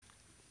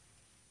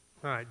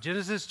All right,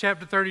 Genesis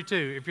chapter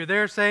 32. If you're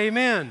there, say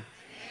amen. Amen.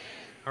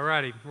 All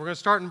righty, we're going to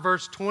start in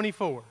verse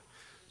 24.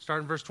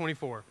 Start in verse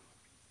 24.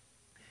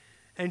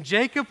 And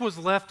Jacob was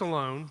left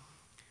alone,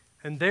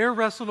 and there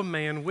wrestled a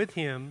man with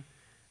him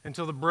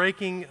until the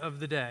breaking of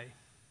the day.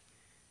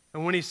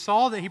 And when he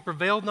saw that he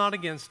prevailed not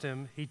against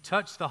him, he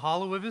touched the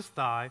hollow of his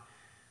thigh,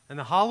 and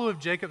the hollow of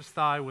Jacob's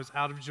thigh was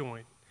out of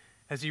joint,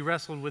 as he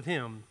wrestled with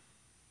him.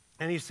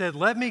 And he said,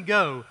 Let me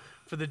go,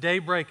 for the day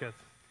breaketh.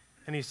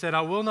 And he said, I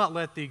will not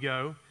let thee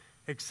go,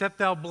 except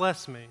thou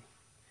bless me.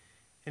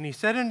 And he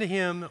said unto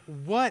him,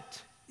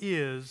 What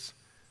is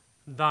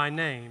thy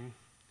name?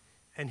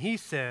 And he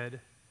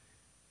said,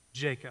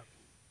 Jacob.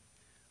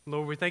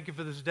 Lord, we thank you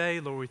for this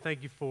day. Lord, we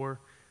thank you for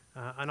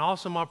an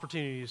awesome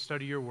opportunity to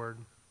study your word.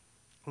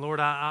 Lord,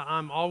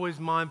 I'm always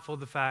mindful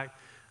of the fact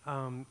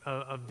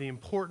of the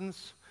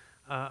importance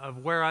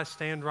of where I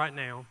stand right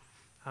now,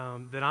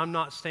 that I'm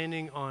not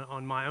standing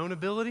on my own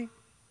ability.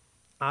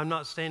 I'm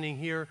not standing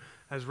here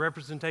as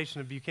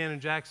representation of Buchanan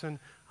Jackson.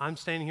 I'm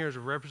standing here as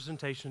a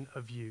representation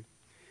of you.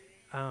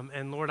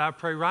 And Lord, I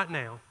pray right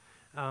now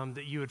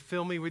that you would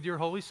fill me with your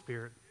Holy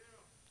Spirit,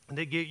 and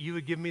that you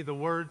would give me the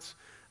words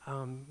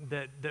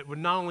that would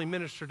not only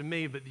minister to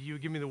me, but that you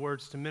would give me the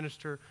words to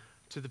minister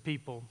to the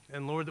people.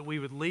 And Lord, that we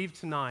would leave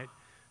tonight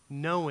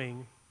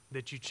knowing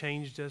that you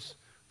changed us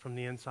from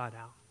the inside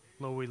out.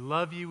 Lord, we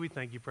love you. We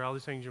thank you for all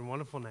these things in your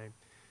wonderful name.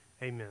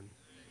 Amen.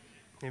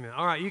 Amen.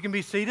 All right, you can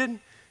be seated.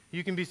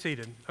 You can be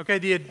seated. Okay,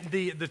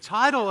 the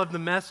title of the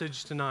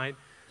message tonight,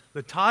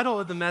 the title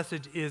of the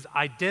message is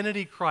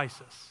Identity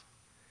Crisis.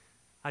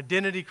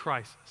 Identity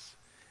Crisis.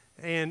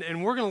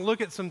 And we're going to look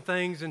at some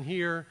things in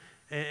here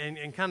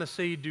and kind of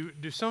see,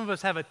 do some of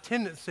us have a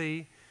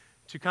tendency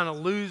to kind of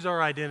lose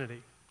our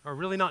identity or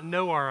really not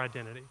know our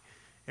identity?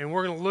 And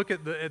we're going to look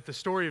at the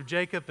story of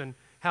Jacob and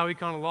how he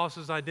kind of lost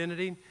his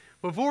identity.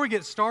 Before we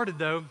get started,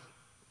 though,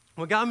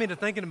 what got me to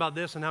thinking about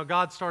this and how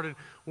God started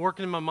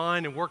working in my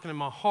mind and working in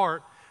my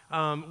heart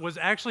was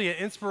actually an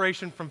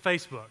inspiration from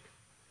Facebook.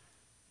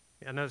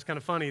 I know it's kind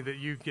of funny that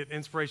you get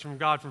inspiration from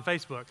God from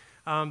Facebook.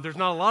 There's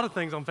not a lot of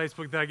things on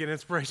Facebook that I get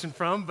inspiration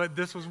from, but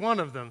this was one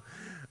of them.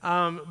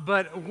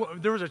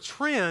 There was a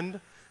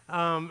trend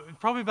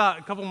probably about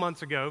a couple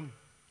months ago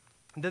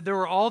that there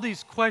were all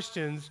these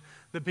questions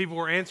that people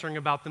were answering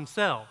about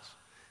themselves,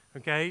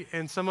 okay?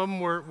 And some of them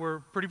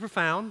were pretty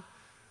profound.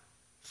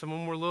 Some of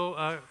them were a little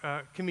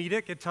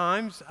comedic at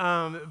times,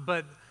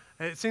 but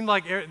it seemed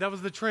like that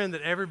was the trend,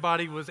 that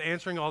everybody was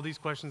answering all these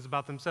questions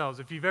about themselves.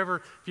 If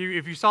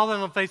you saw that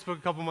on Facebook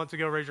a couple months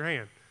ago, raise your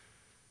hand.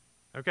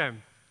 Okay.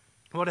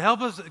 Well, to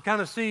help us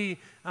kind of see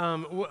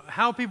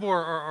how people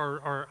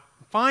are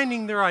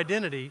finding their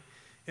identity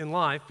in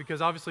life,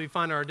 because obviously we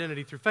find our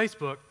identity through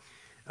Facebook,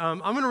 I'm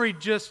going to read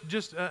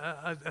just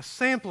a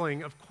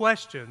sampling of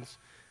questions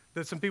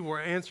that some people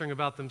were answering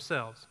about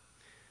themselves.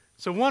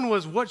 So one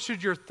was, what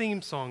should your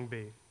theme song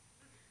be?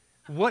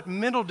 What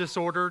mental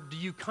disorder do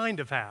you kind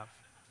of have?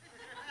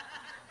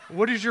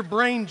 What is your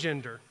brain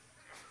gender?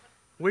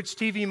 Which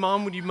TV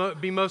mom would you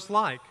be most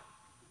like?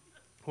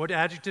 What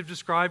adjective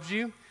describes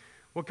you?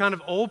 What kind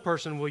of old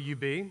person will you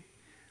be?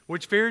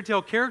 Which fairy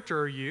tale character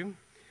are you?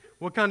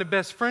 What kind of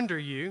best friend are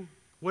you?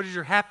 What is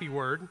your happy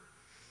word?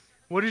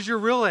 What is your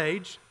real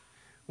age?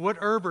 What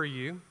herb are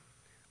you?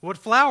 What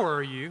flower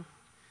are you?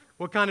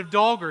 What kind of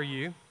dog are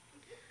you?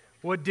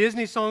 What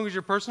Disney song is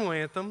your personal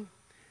anthem?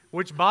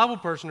 Which Bible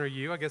person are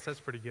you? I guess that's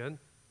pretty good.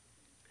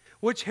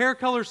 Which hair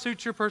color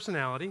suits your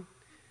personality?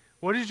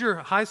 What is your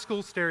high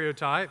school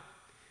stereotype?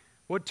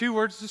 What 2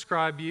 words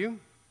describe you?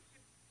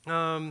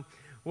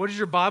 What is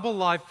your Bible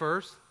life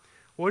verse?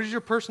 What is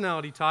your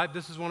personality type?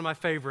 This is one of my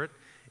favorite.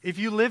 If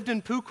you lived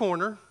in Pooh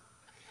Corner,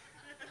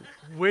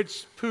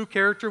 which Pooh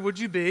character would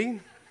you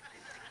be?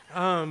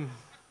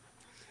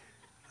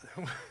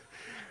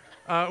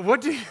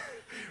 What do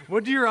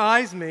your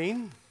eyes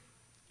mean?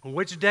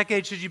 Which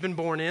decade should you have been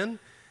born in?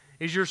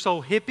 Is your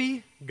soul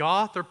hippie,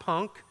 goth, or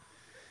punk?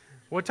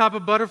 What type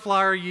of butterfly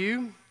are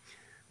you?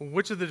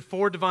 Which of the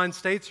 4 divine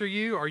states are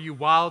you? Are you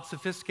wild,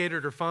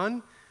 sophisticated, or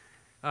fun?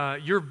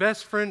 Your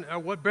best friend,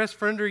 what best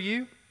friend are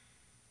you?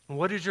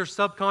 What is your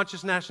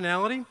subconscious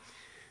nationality?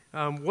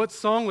 What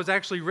song was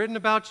actually written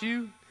about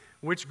you?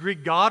 Which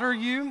Greek god are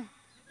you?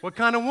 What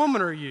kind of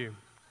woman are you?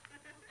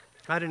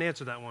 I didn't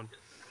answer that one.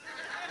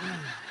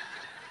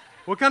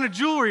 What kind of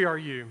jewelry are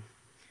you?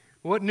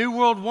 What New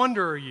World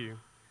wonder are you?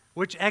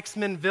 Which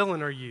X-Men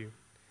villain are you?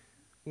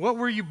 What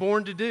were you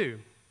born to do?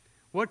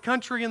 What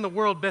country in the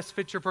world best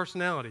fits your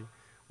personality?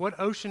 What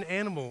ocean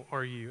animal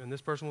are you? And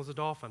this person was a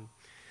dolphin.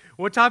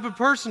 What type of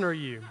person are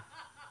you?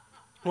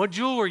 What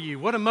jewel are you?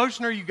 What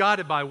emotion are you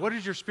guided by? What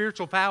is your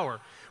spiritual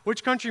power?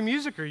 Which country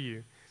music are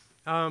you?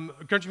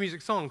 Country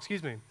music song,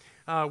 excuse me.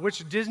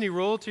 Which Disney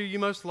royalty are you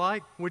most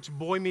like? Which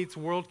Boy Meets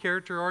World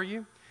character are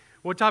you?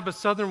 What type of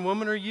Southern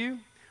woman are you?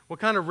 What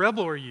kind of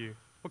rebel are you?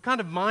 What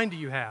kind of mind do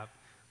you have?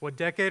 What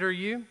decade are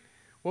you?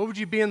 What would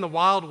you be in the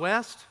Wild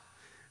West?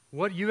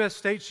 What U.S.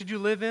 state should you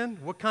live in?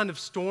 What kind of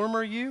storm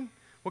are you?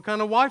 What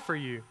kind of wife are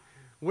you?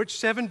 Which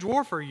 7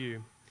 dwarf are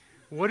you?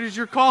 What is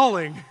your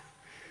calling?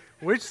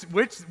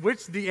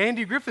 Which the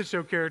Andy Griffith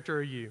Show character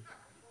are you?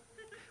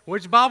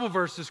 Which Bible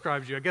verse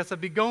describes you? I guess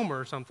that'd be Gomer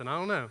or something. I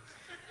don't know.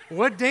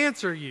 What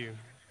dance are you?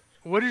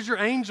 What is your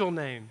angel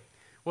name?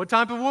 What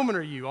type of woman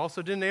are you?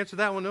 Also didn't answer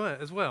that one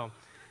as well.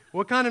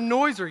 What kind of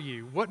noise are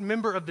you? What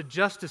member of the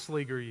Justice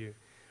League are you?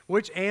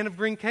 Which Anne of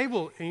Green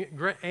Gables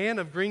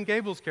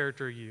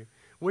character are you?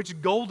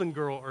 Which Golden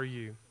Girl are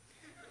you?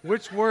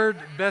 Which word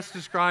best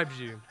describes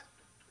you?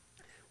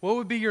 What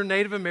would be your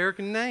Native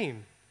American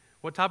name?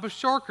 What type of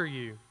shark are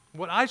you?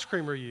 What ice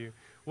cream are you?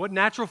 What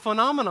natural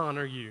phenomenon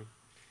are you?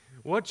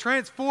 What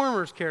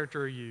Transformers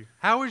character are you?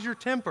 How is your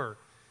temper?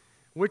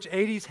 Which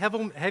 80s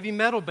heavy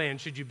metal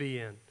band should you be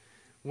in?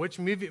 Which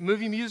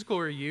movie musical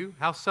are you?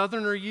 How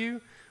Southern are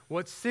you?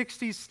 What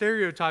 60s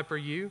stereotype are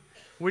you?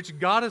 Which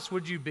goddess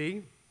would you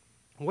be?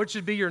 What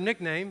should be your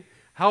nickname?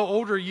 How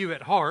old are you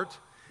at heart?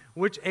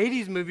 Which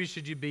 80s movie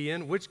should you be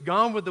in? Which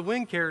Gone with the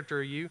Wind character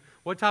are you?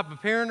 What type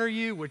of parent are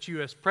you? Which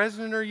U.S.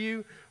 president are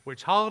you?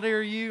 Which holiday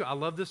are you? I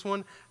love this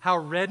one. How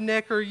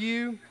redneck are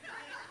you?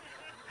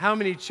 How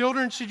many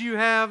children should you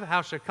have?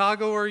 How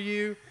Chicago are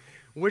you?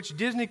 Which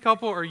Disney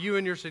couple are you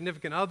and your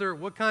significant other?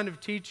 What kind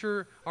of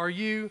teacher are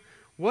you?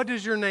 What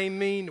does your name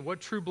mean? What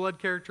true blood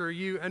character are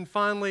you? And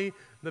finally,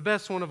 the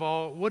best one of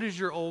all, what is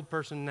your old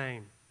person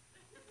name?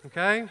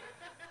 Okay?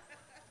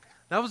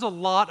 That was a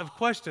lot of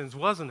questions,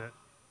 wasn't it?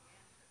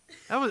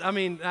 I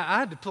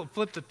had to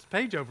flip the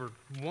page over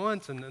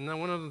once and then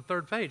went on to the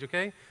third page,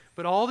 okay?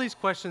 But all these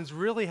questions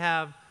really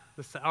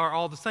are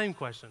all the same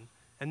question.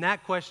 And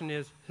that question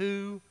is,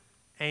 who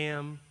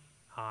am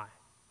I?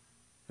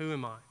 Who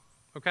am I?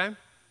 Okay?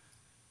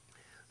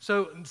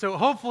 So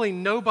hopefully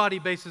nobody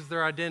bases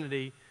their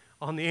identity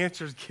on the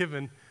answers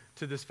given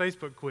to this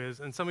Facebook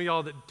quiz. And some of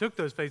y'all that took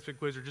those Facebook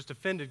quiz are just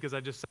offended because I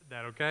just said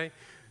that, okay?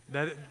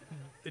 That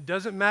it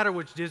doesn't matter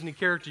which Disney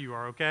character you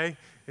are, okay?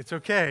 It's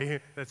okay.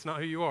 That's not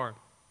who you are.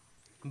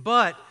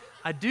 But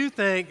I do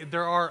think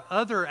there are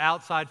other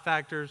outside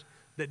factors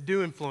that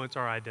do influence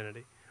our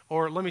identity.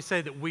 Or let me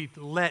say that we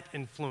let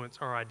influence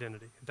our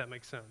identity, if that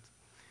makes sense.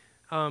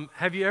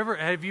 Have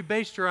you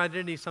based your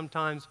identity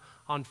sometimes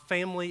on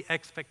family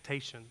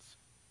expectations?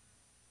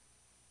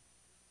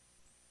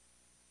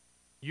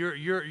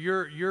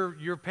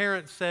 Your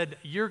parents said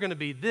you're going to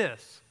be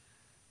this,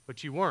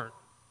 but you weren't.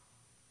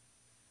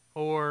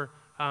 Or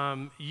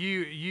everybody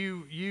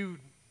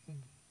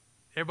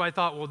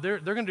thought, well, they're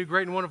going to do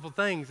great and wonderful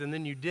things, and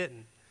then you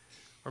didn't.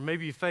 Or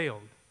maybe you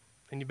failed,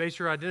 and you base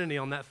your identity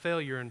on that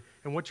failure and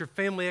what your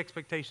family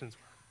expectations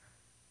were.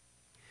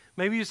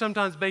 Maybe you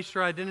sometimes base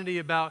your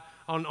identity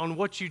on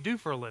what you do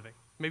for a living.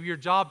 Maybe your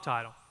job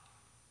title.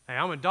 Hey,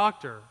 I'm a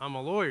doctor. I'm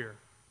a lawyer.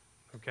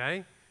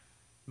 Okay?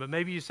 But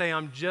maybe you say,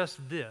 I'm just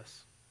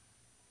this.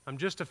 I'm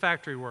just a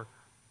factory worker.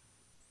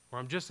 Or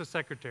I'm just a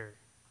secretary.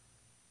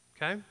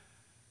 Okay?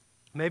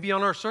 Maybe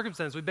on our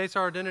circumstances. We base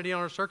our identity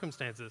on our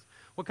circumstances.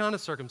 What kind of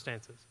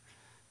circumstances?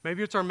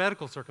 Maybe it's our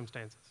medical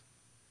circumstances.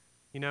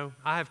 You know,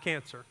 I have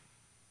cancer.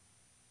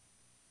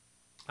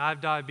 I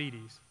have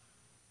diabetes.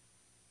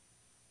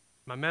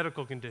 My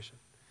medical condition.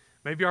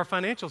 Maybe our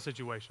financial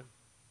situation.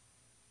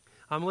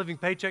 I'm living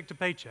paycheck to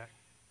paycheck.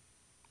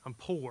 I'm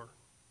poor.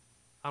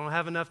 I don't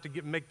have enough to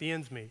make the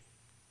ends meet.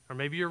 Or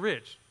maybe you're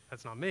rich.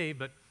 That's not me,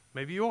 but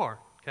maybe you are,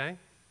 okay?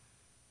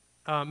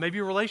 Maybe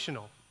you're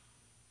relational.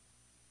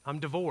 I'm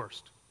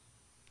divorced.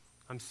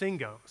 I'm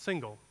single.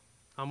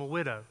 I'm a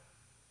widow.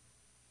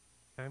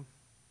 Okay?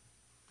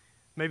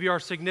 Maybe our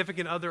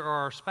significant other or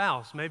our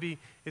spouse. Maybe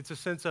it's a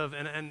sense of,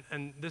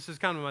 and this is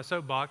kind of my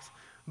soapbox,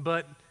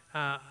 but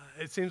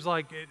it seems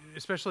like,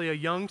 especially a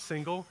young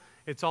single,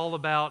 it's all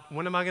about,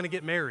 when am I going to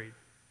get married?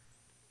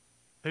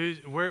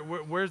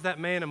 Where's that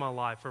man in my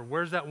life? Or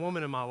where's that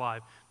woman in my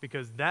life?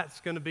 Because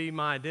that's going to be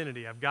my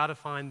identity. I've got to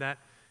find that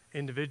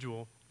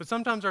individual. But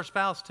sometimes our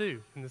spouse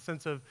too, in the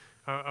sense of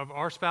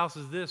our spouse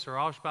is this or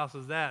our spouse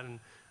is that.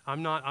 And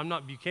I'm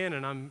not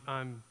Buchanan.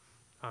 I'm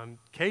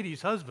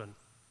Katie's husband.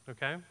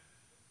 Okay.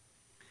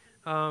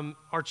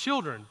 Our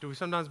children. Do we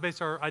sometimes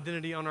base our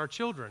identity on our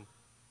children?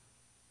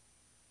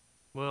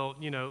 Well,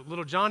 you know,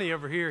 little Johnny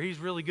over here, he's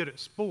really good at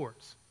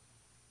sports.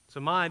 So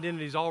my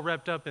identity is all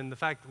wrapped up in the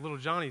fact that little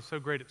Johnny is so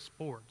great at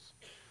sports.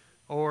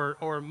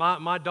 Or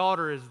my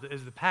daughter is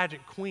the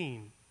pageant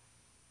queen.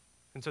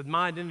 And so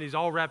my identity is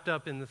all wrapped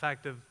up in the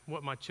fact of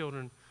what my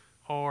children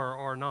are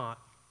or not.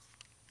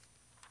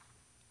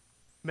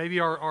 Maybe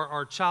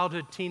our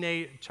childhood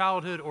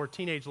or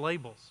teenage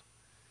labels.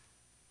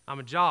 I'm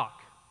a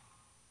jock.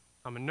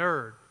 I'm a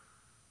nerd.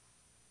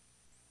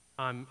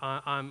 I'm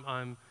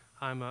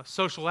a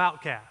social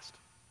outcast.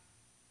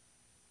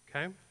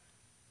 Okay?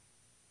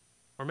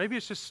 Or maybe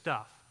it's just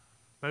stuff.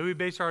 Maybe we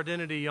base our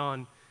identity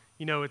on,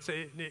 you know,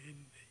 do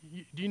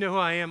you know who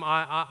I am?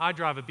 I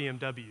drive a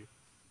BMW.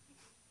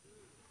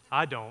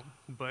 I don't,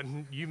 but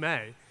you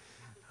may.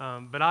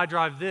 But I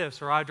drive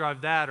this, or I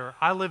drive that, or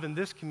I live in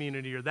this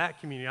community or that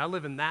community. I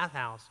live in that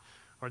house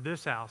or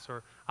this house,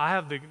 or I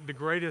have the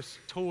greatest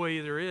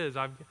toy there is.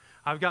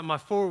 I've got my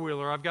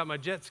four-wheeler. I've got my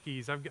jet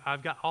skis.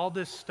 I've got all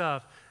this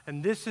stuff,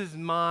 and this is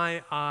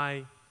my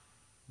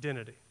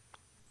identity.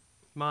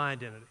 My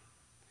identity.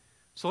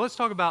 So let's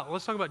talk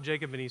about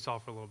Jacob and Esau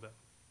for a little bit.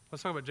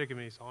 Let's talk about Jacob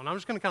and Esau. And I'm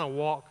just going to kind of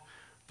walk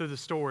through the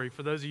story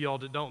for those of y'all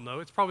that don't know.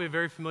 It's probably a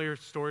very familiar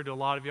story to a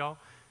lot of y'all.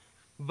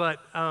 But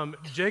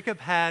Jacob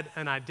had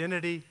an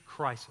identity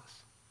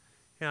crisis.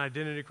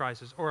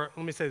 Or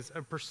let me say this,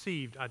 a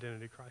perceived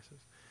identity crisis.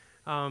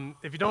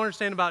 If you don't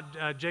understand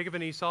about Jacob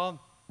and Esau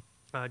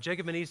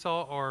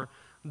are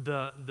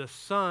the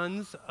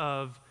sons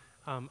of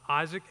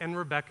Isaac and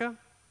Rebekah.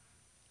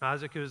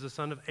 Isaac, who is the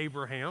son of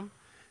Abraham,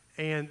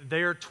 and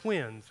they are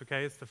twins,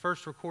 okay? It's the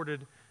first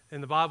recorded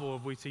in the Bible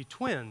of we see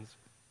twins.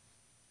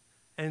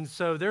 And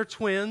so they're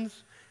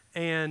twins,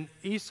 and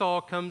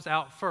Esau comes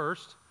out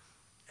first,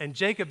 and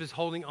Jacob is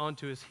holding on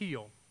to his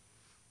heel.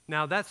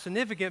 Now, that's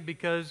significant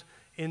because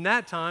in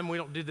that time, we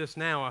don't do this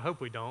now, I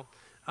hope we don't,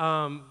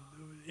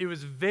 it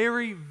was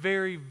very,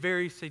 very,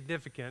 very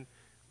significant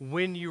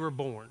when you were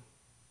born,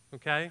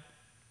 okay?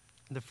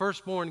 The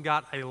firstborn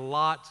got a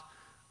lot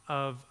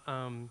of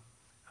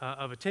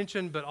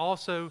attention, but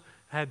also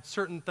had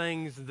certain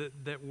things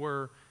that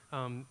were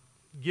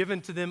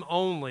given to them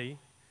only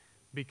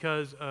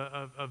because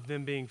of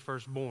them being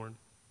firstborn.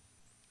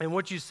 And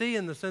what you see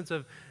in the sense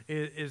of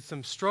is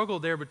some struggle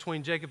there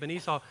between Jacob and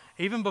Esau,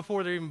 even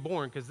before they're even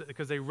born,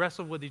 because they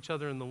wrestled with each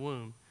other in the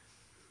womb.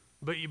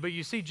 But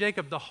you see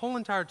Jacob the whole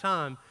entire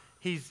time,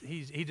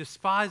 he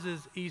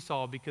despises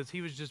Esau because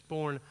he was just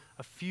born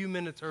a few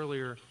minutes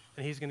earlier,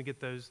 and he's going to get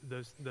those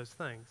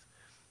things.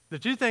 The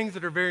two things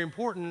that are very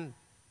important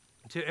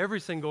to every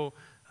single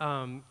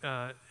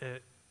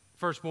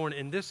firstborn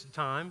in this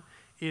time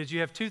is you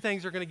have two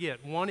things they're going to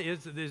get. One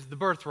is the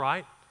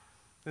birthright,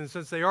 and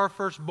since they are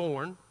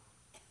firstborn,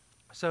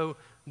 so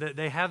that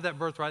they have that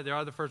birthright, they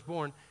are the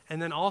firstborn,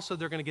 and then also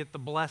they're going to get the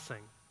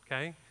blessing,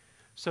 okay?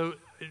 So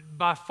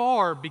by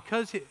far,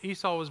 because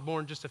Esau was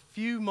born just a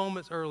few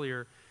moments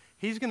earlier,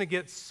 he's going to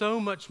get so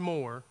much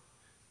more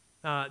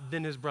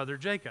than his brother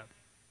Jacob.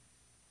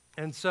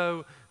 And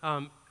so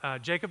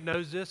Jacob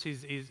knows this.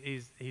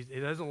 He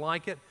doesn't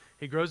like it.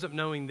 He grows up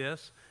knowing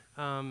this.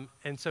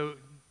 And so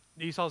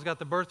Esau's got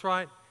the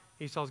birthright.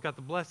 Esau's got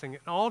the blessing.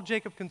 And all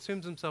Jacob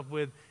consumes himself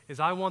with is,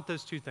 I want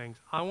those two things.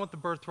 I want the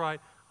birthright.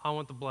 I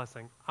want the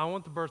blessing. I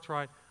want the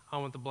birthright. I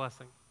want the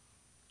blessing.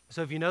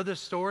 So if you know this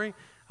story,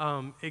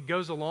 it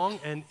goes along,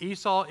 and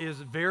Esau is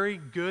very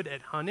good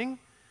at hunting,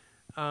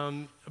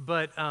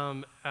 but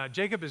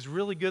Jacob is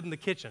really good in the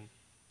kitchen,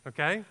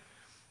 okay?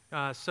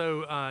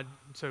 So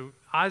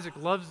Isaac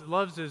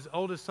loves his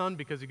oldest son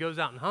because he goes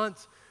out and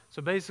hunts.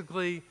 So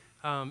basically,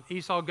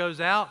 Esau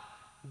goes out,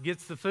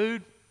 gets the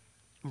food,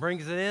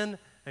 brings it in,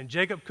 and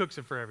Jacob cooks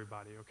it for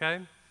everybody, okay?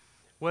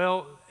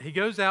 Well,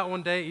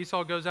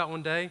 Esau goes out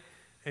one day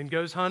and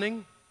goes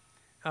hunting,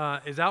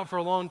 is out for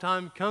a long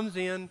time, comes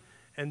in,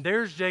 and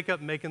there's Jacob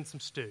making some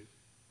stew.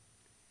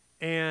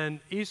 And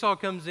Esau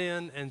comes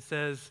in and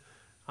says,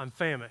 I'm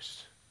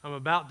famished. I'm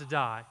about to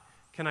die.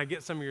 Can I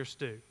get some of your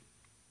stew?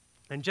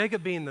 And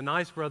Jacob, being the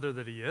nice brother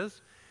that he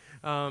is,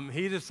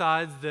 he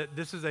decides that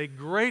this is a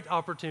great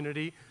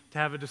opportunity to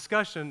have a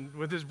discussion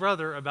with his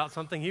brother about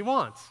something he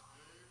wants.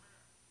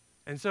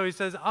 And so he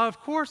says, of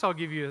course I'll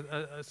give you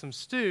some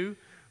stew,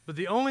 but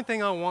the only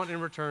thing I want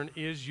in return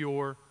is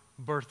your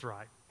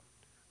birthright.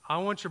 I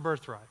want your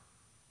birthright.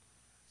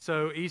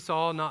 So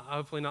Esau,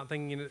 obviously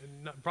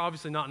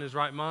not in his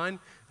right mind,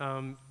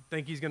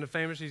 think he's going to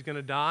famish, he's going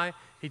to die.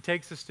 He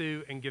takes the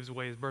stew and gives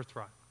away his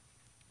birthright.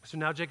 So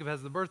now Jacob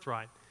has the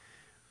birthright.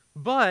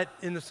 But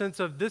in the sense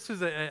of this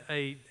is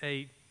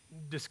a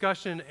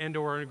discussion and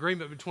or an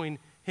agreement between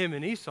him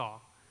and Esau.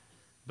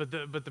 But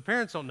the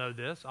parents don't know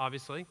this,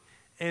 obviously.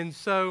 And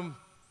so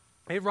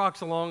it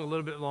rocks along a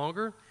little bit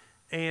longer.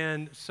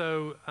 And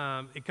so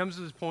it comes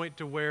to this point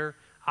to where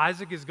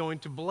Isaac is going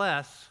to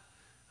bless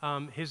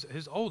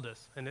his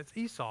oldest, and it's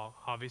Esau,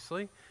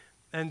 obviously.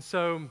 And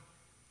so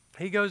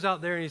he goes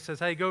out there and he says,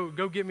 hey, go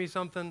get me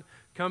something,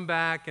 come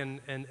back, and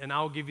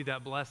I'll give you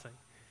that blessing.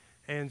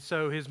 And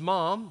so his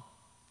mom,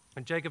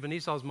 and Jacob and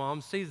Esau's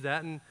mom, sees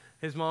that, and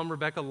his mom,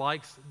 Rebekah,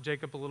 likes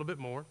Jacob a little bit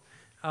more.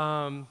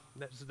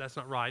 That's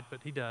not right,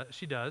 but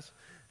she does.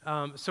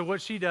 So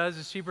what she does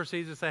is she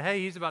proceeds to say,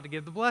 hey, he's about to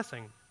give the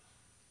blessing.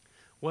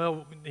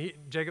 Well,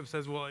 Jacob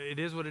says, well, it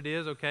is what it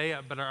is, okay,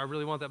 but I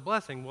really want that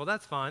blessing. Well,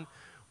 that's fine.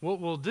 What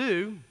we'll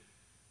do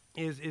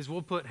is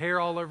we'll put hair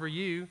all over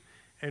you,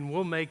 and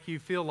we'll make you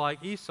feel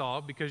like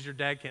Esau because your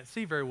dad can't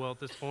see very well at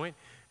this point,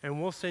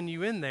 and we'll send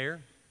you in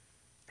there,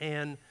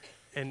 and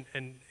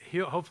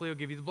hopefully he'll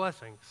give you the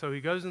blessing. So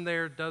he goes in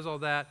there, does all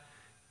that.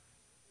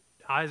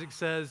 Isaac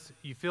says,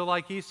 you feel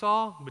like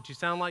Esau, but you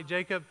sound like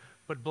Jacob,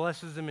 but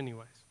blesses him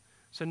anyways.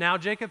 So now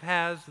Jacob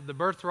has the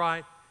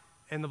birthright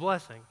and the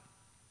blessing.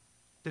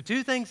 The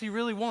two things he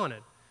really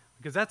wanted,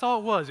 because that's all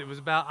it was. It was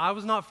about, I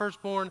was not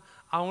firstborn,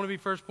 I want to be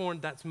firstborn,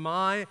 that's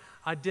my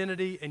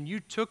identity, and you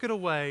took it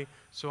away,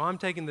 so I'm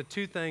taking the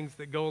two things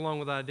that go along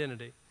with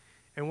identity.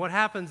 And what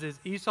happens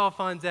is Esau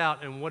finds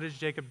out, and what does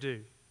Jacob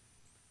do?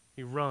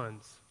 He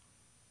runs.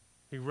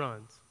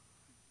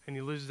 And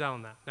he loses out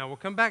on that. Now, we'll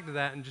come back to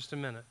that in just a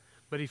minute,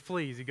 but he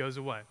flees, he goes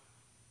away.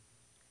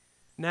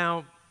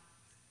 Now,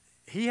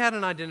 he had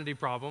an identity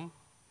problem.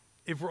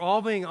 If we're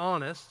all being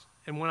honest,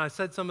 and when I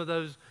said some of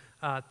those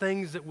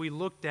things that we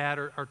looked at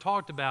or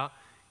talked about,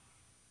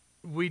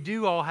 we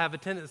do all have a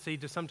tendency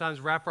to sometimes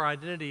wrap our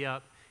identity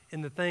up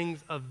in the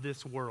things of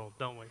this world,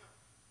 don't we?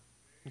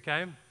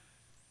 Okay?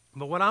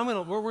 But what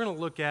we're going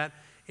to look at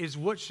is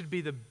what should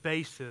be the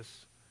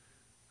basis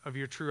of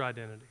your true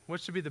identity.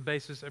 What should be the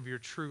basis of your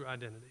true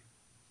identity?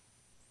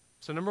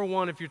 So number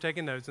one, if you're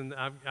taking notes, and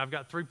I've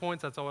got 3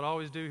 points, that's what I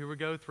always do. Here we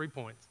go, 3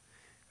 points.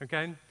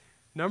 Okay?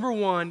 Number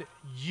one,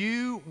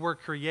 you were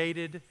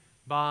created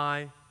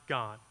by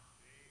God.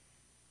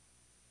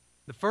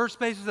 The first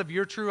basis of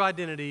your true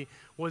identity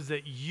was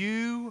that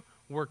you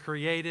were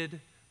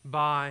created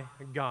by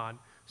God.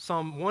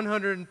 Psalm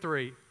 100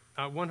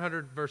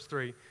 verse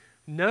 3.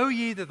 Know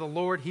ye that the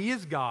Lord, He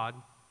is God.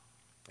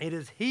 It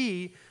is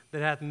He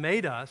that hath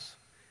made us,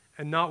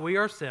 and not we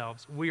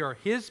ourselves. We are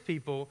His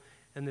people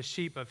and the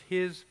sheep of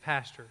His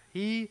pasture.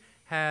 He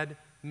had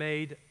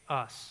made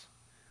us.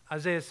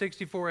 Isaiah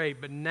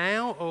 64:8. But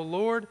now, O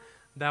Lord,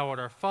 Thou art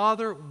our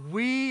Father.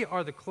 We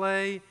are the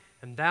clay,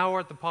 and Thou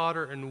art the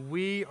potter, and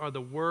we are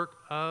the work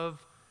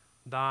of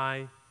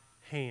Thy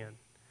hand.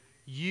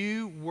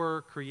 You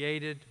were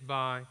created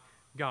by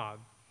God.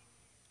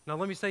 Now,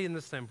 let me say in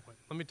this standpoint,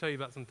 let me tell you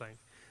about some things.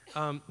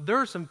 There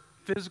are some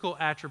physical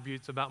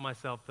attributes about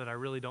myself that I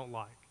really don't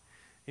like.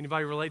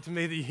 Anybody relate to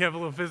me that you have a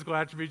little physical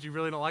attributes you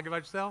really don't like about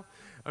yourself?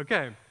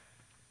 Okay.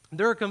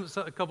 There are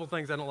a couple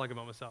things I don't like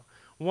about myself.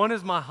 One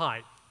is my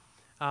height.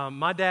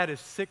 My dad is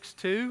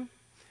 6'2",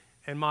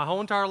 and my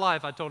whole entire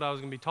life I told I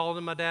was going to be taller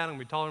than my dad, I'm going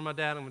to be taller than my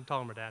dad, I'm going to be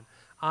taller than my dad.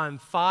 I'm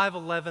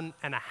 5'11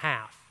 and a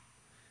half.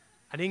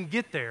 I didn't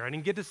get there. I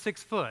didn't get to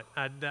 6 foot.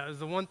 That was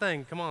the one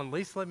thing. Come on, at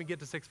least let me get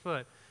to 6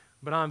 foot.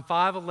 But I'm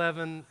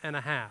 5'11 and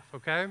a half,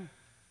 okay?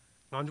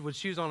 With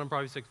shoes on, I'm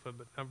probably 6 foot,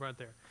 but I'm right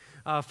there.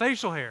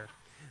 Facial hair.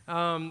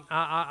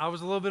 I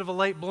was a little bit of a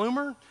late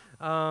bloomer,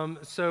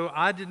 so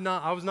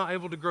I was not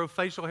able to grow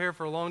facial hair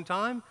for a long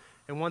time.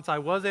 And once I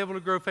was able to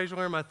grow facial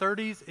hair in my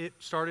 30s, it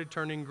started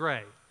turning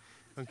gray,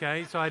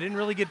 okay? So I didn't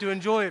really get to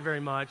enjoy it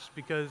very much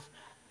because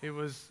it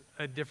was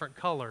a different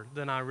color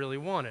than I really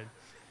wanted.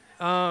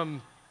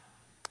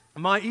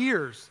 My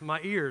ears,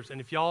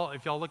 and if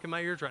y'all look at my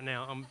ears right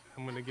now, I'm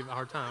going to give it a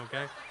hard time,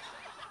 okay?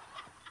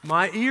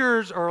 My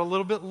ears are a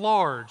little bit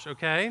large,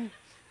 okay?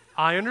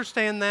 I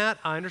understand that.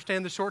 I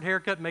understand the short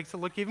haircut makes it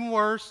look even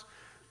worse,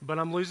 but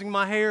I'm losing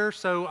my hair,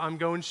 so I'm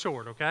going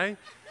short, okay?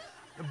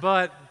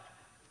 But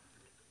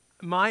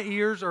my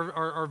ears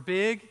are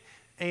big,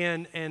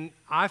 and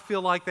I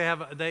feel like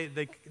they're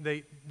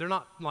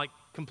not like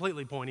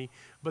completely pointy,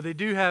 but they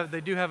do have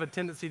a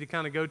tendency to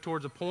kind of go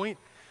towards a point.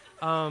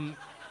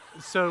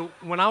 So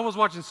when I was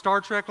watching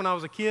Star Trek when I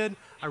was a kid,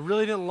 I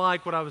really didn't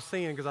like what I was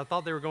seeing because I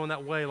thought they were going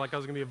that way, like I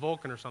was going to be a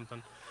Vulcan or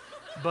something.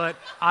 But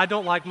I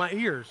don't like my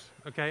ears,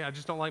 okay? I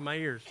just don't like my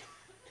ears.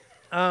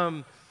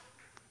 I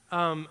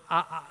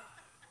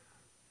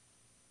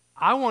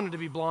wanted to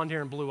be blonde hair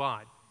and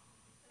blue-eyed.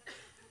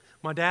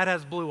 My dad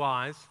has blue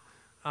eyes,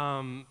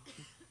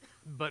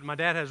 but my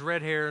dad has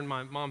red hair and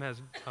my mom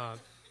has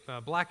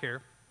black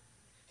hair,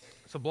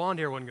 so blonde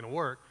hair wasn't going to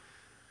work.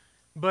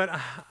 But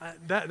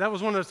that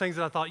was one of those things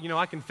that I thought,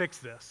 I can fix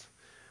this.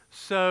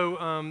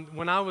 So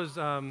when I was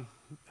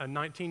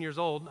 19 years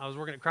old, I was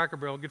working at Cracker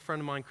Barrel. A good friend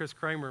of mine, Chris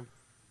Kramer,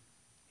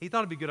 he thought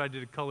it'd be a good idea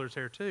to color his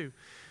hair too.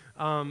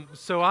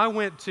 So I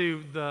went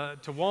to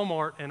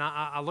Walmart and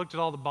I looked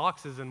at all the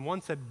boxes and one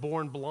said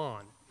 "Born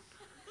Blonde."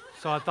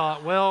 So I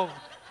thought, well,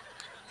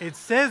 it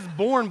says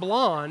 "Born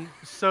Blonde,"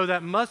 so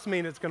that must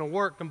mean it's going to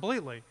work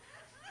completely.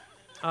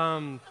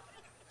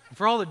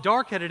 For all the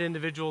dark-headed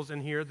individuals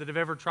in here that have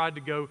ever tried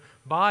to go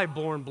buy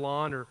Born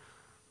Blonde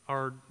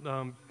or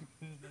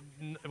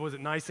was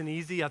it Nice and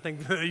Easy? I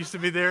think that used to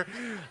be there.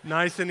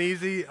 Nice and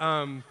Easy.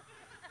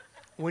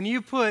 When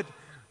you put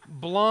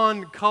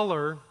blonde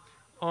color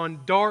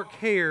on dark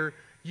hair,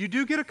 you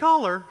do get a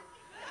color,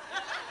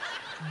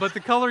 but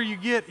the color you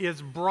get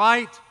is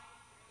bright.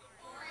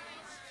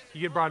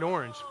 You get bright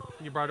orange.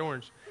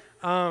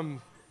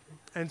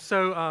 And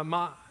so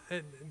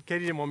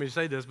Katie didn't want me to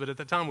say this, but at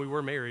the time we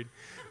were married.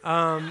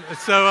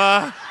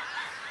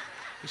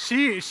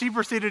 She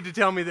proceeded to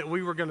tell me that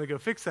we were going to go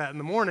fix that in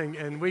the morning,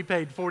 and we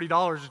paid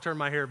 $40 to turn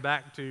my hair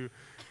back to,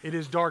 it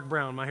is dark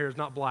brown. My hair is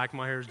not black.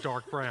 My hair is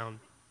dark brown.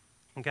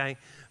 Okay?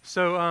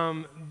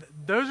 So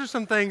those are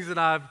some things that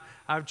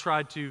I've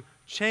tried to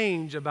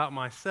change about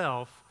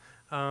myself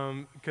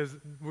because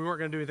we weren't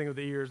going to do anything with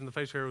the ears, and the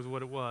facial hair was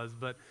what it was,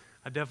 but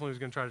I definitely was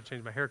going to try to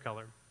change my hair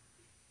color.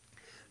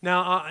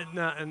 Now,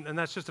 and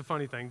that's just a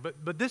funny thing,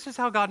 but this is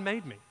how God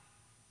made me.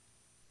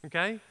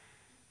 Okay?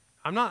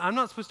 I'm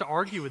not supposed to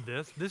argue with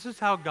this. This is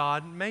how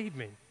God made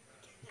me.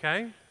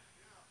 Okay?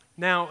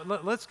 Now,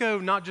 let's go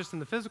not just in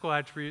the physical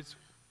attributes,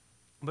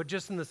 but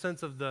just in the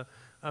sense of the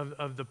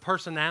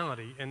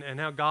personality and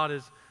how God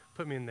has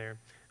put me in there.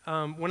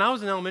 When I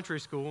was in elementary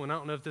school, and I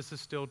don't know if this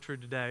is still true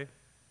today,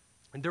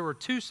 there were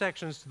 2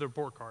 sections to the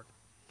report card.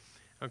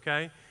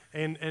 Okay?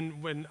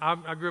 And when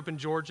I grew up in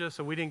Georgia,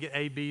 so we didn't get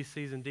A, B,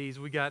 C's, and D's.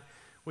 We got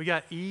We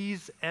got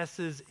E's,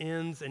 S's,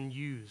 N's, and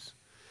U's.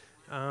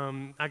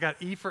 I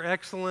got E for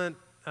excellent,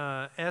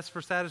 S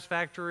for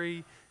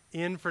satisfactory,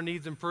 N for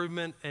needs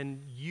improvement,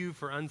 and U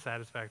for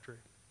unsatisfactory.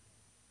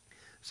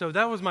 So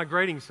that was my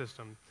grading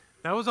system.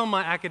 That was on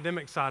my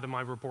academic side of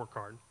my report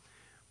card.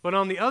 But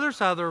on the other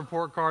side of the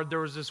report card, there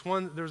was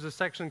a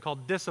section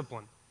called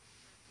discipline.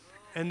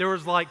 And there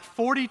was like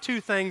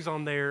 42 things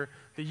on there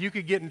that you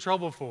could get in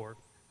trouble for.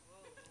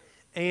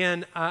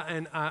 And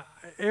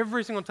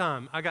every single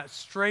time, I got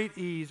straight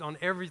E's on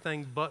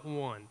everything but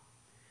one.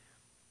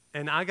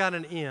 And I got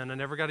an N. I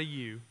never got a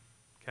U,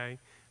 okay?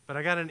 But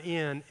I got an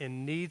N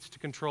in needs to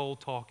control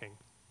talking.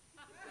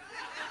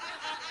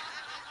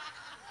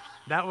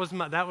 That was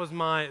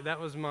my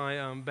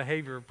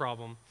behavior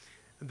problem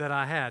that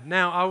I had.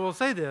 Now, I will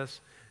say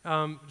this.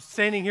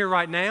 Standing here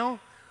right now,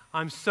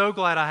 I'm so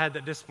glad I had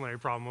that disciplinary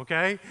problem,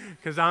 okay?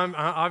 Because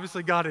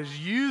obviously God has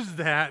used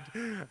that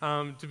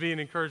to be an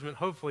encouragement,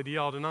 hopefully, to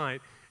y'all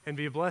tonight and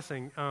be a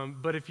blessing.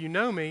 But if you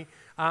know me,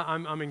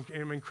 I'm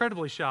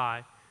incredibly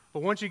shy.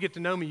 But once you get to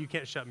know me, you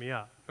can't shut me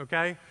up,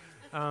 okay?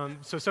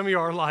 So some of you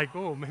are like,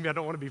 oh, maybe I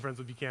don't want to be friends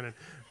with Buchanan.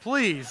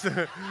 Please.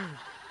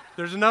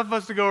 There's enough of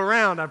us to go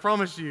around, I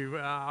promise you.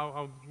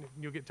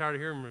 You'll get tired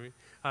of hearing from me.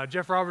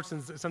 Jeff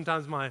Robertson's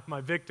sometimes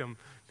my victim,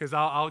 because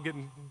I'll get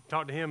and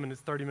talk to him, and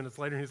it's 30 minutes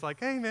later, and he's like,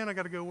 hey, man, I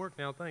got to go work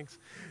now, thanks.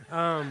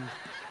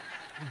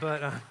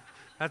 But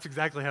that's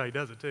exactly how he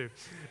does it, too.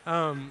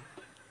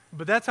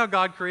 But that's how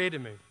God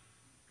created me.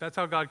 That's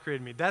how God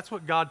created me. That's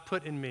what God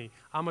put in me.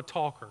 I'm a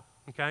talker,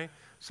 okay?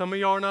 Some of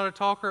y'all are not a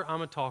talker.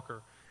 I'm a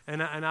talker.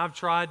 And I've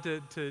tried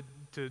to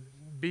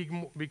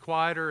be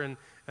quieter, and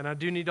I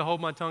do need to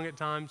hold my tongue at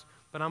times,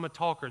 but I'm a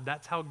talker.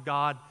 That's how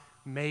God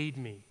made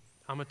me.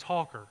 I'm a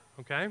talker,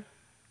 okay?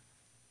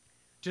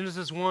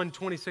 Genesis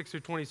 1:26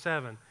 through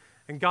 27.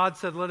 And God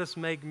said, let us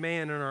make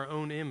man in our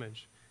own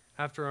image,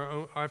 after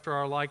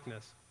our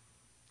likeness.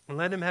 And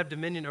let him have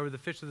dominion over the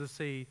fish of the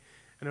sea,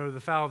 and over the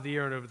fowl of the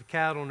air, and over the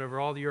cattle, and over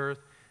all the earth,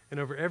 and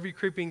over every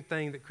creeping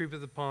thing that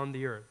creepeth upon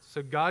the earth.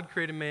 So God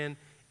created man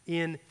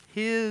in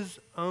his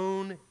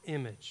own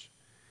image.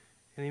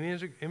 In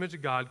the image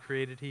of God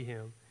created he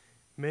him.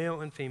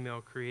 Male and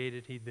female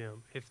created he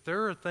them. If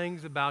there are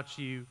things about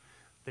you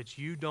that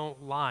you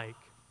don't like,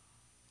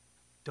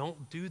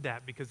 don't do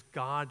that, because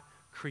God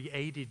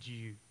created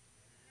you.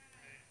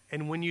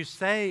 And when you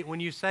say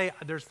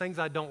there's things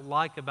I don't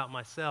like about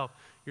myself,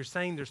 you're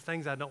saying there's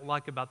things I don't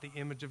like about the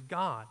image of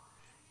God.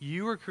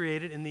 You were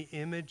created in the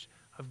image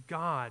of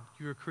God.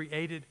 You were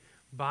created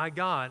by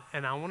God.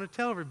 And I want to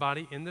tell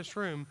everybody in this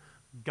room,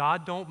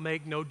 God don't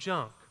make no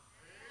junk.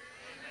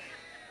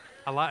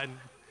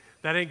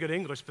 That ain't good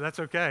English, but that's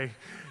okay.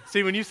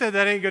 See, when you say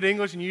that ain't good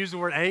English and you use the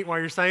word ain't while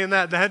you're saying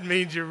that, that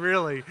means you're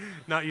really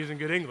not using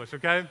good English,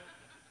 okay?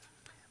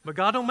 But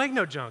God don't make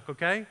no junk,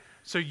 okay?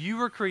 So you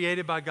were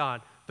created by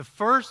God. The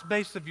first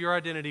basis of your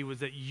identity was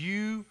that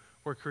you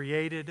were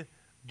created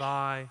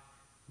by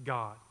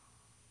God,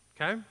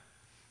 okay?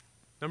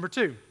 Number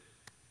two,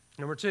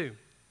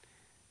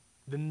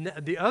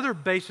 the other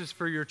basis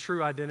for your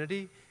true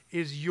identity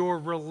is your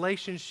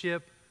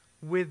relationship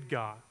with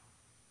God.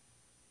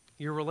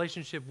 Your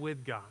relationship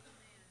with God.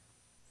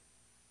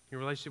 Your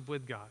relationship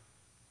with God.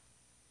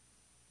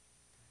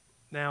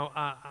 Now,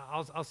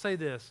 I'll say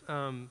this.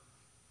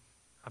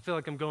 I feel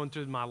like I'm going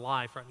through my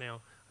life right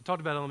now. I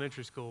talked about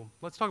elementary school.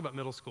 Let's talk about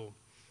middle school.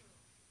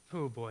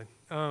 Oh, boy.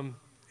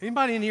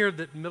 Anybody in here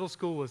that middle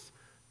school was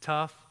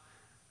tough?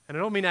 And I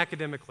don't mean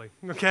academically,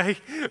 okay?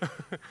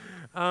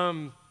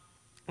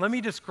 Let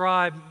me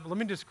describe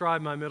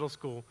my middle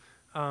school.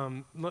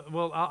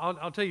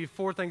 I'll tell you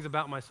 4 things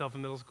about myself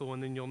in middle school,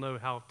 and then you'll know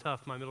how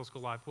tough my middle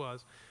school life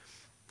was.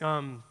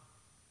 I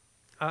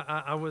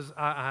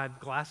had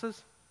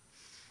glasses.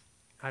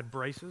 I had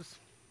braces.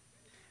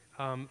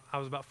 I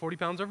was about 40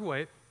 pounds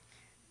overweight,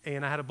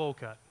 and I had a bowl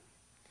cut.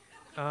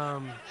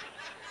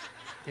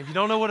 If you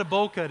don't know what a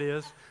bowl cut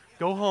is,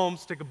 go home,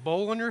 stick a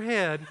bowl on your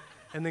head,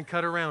 and then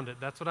cut around it.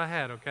 That's what I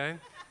had, okay?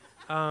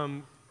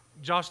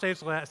 Josh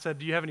Stansel said,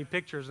 do you have any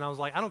pictures? And I was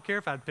like, I don't care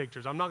if I had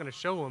pictures. I'm not going to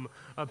show them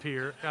up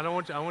here. I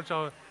want y'all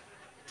to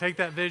take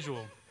that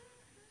visual.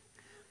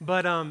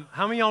 But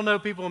how many of y'all know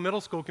people in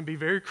middle school can be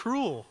very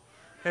cruel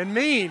and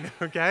mean,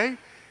 okay?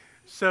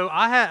 So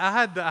I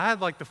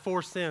had like the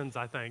 4 sins,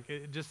 I think.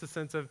 Just the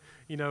sense of,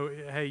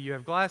 hey, you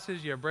have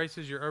glasses, you have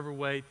braces, you're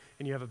overweight,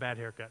 and you have a bad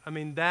haircut. I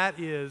mean, that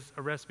is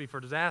a recipe for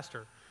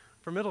disaster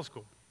for middle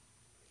school.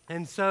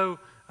 And so,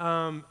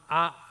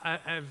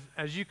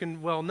 as you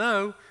can well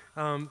know,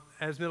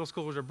 as middle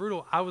schoolers are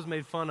brutal, I was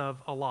made fun of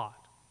a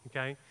lot,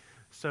 okay?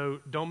 So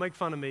don't make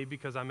fun of me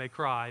because I may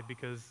cry,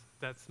 because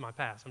that's my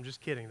past. I'm just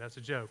kidding. That's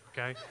a joke,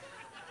 okay?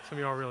 Some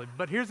of y'all really.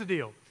 But here's the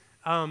deal.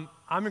 I'm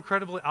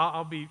incredibly,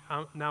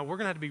 now we're going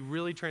to have to be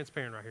really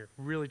transparent right here,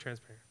 really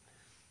transparent.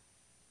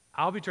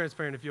 I'll be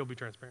transparent if you'll be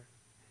transparent.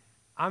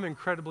 I'm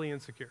incredibly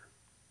insecure.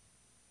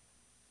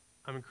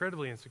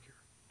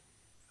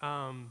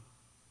 I'm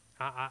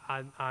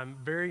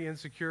very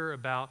insecure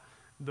about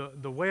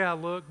the way I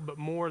look, but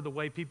more the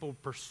way people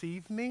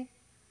perceive me.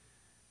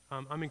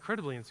 I'm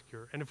incredibly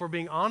insecure. And if we're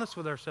being honest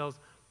with ourselves,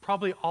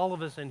 probably all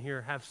of us in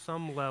here have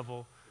some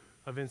level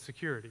of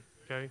insecurity,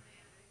 okay?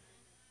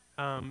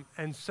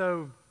 And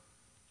so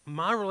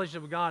my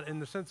relationship with God in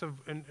the sense of,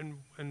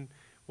 and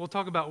we'll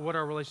talk about what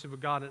our relationship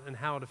with God and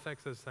how it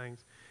affects those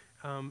things.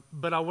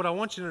 But what I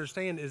want you to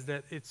understand is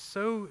that it's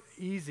so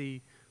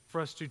easy for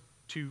us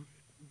to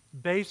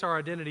base our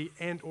identity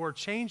and or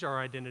change our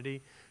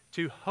identity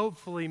to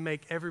hopefully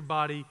make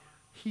everybody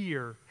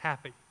here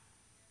happy.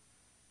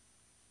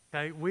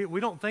 Okay? We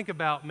don't think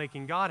about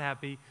making God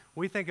happy.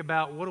 We think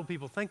about what do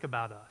people think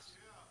about us.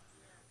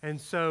 And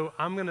so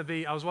I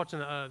was watching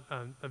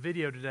a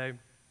video today,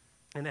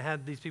 and it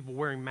had these people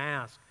wearing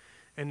masks.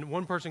 And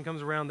one person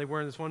comes around, they're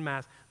wearing this one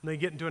mask, and they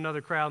get into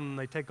another crowd, and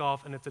they take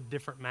off, and it's a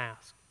different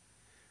mask.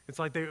 It's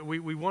like we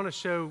want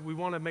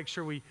to make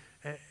sure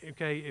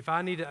if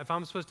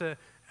I'm supposed to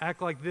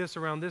act like this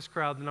around this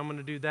crowd, then I'm going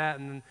to do that.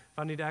 And then if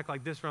I need to act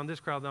like this around this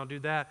crowd, then I'll do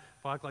that.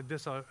 If I act like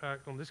this, I'll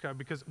act on this crowd.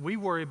 Because we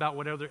worry about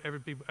what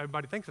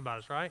everybody thinks about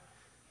us, right?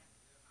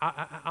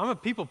 I'm a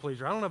people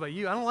pleaser. I don't know about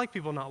you. I don't like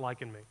people not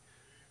liking me.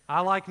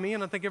 I like me,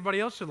 and I think everybody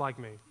else should like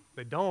me.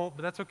 They don't,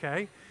 but that's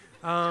okay.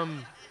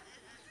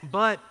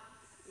 But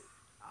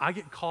I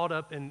get caught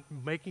up in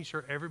making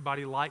sure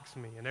everybody likes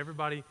me and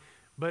everybody.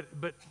 But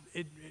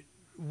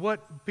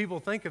what people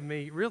think of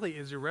me really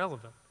is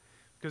irrelevant,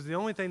 because the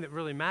only thing that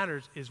really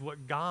matters is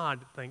what God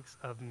thinks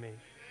of me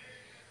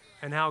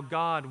and how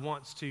God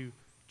wants to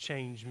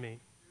change me.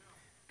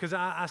 Because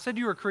I said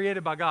you were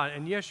created by God,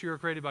 and yes, you were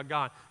created by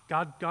God.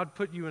 God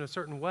put you in a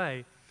certain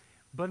way,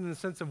 but in the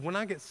sense of when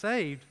I get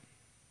saved,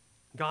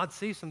 God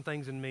sees some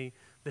things in me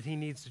that he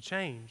needs to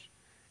change.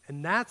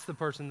 And that's the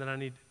person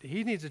that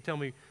he needs to tell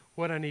me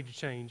what I need to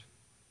change.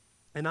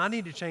 And I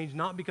need to change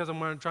not because I'm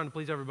trying to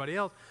please everybody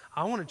else.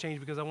 I want to change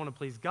because I want to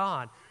please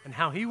God and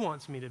how he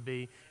wants me to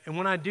be. And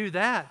when I do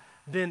that,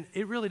 then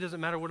it really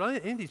doesn't matter what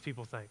any of these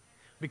people think,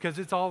 because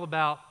it's all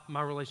about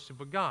my relationship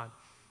with God.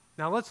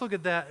 Now let's look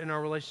at that in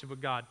our relationship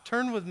with God.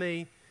 Turn with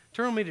me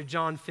to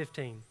John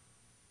 15.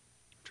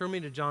 Turn me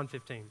to John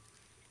 15,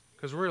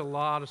 because we're in a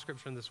lot of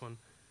scripture in this one.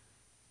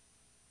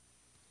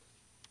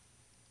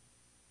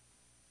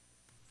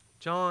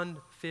 John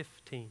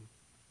 15.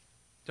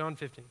 John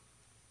 15.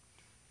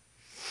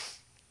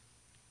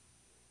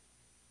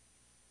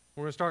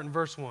 We're going to start in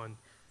verse 1.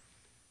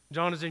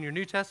 John is in your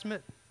New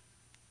Testament.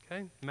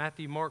 Okay?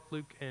 Matthew, Mark,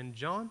 Luke, and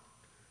John.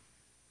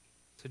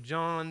 So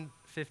John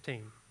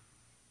 15.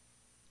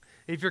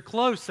 If you're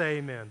close, say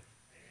amen.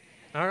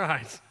 All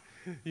right.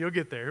 You'll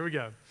get there. Here we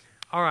go.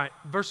 All right.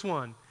 Verse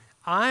 1.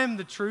 I am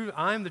the true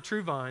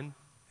vine,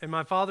 and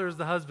my Father is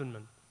the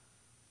husbandman.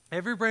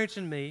 Every branch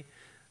in me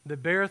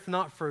that beareth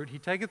not fruit, he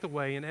taketh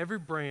away, and every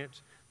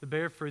branch that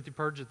beareth fruit, he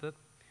purgeth it,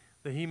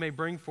 that he may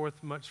bring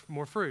forth much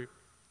more fruit.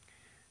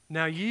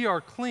 Now ye are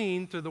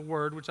clean through the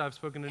word which I have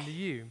spoken unto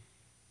you.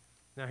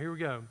 Now here we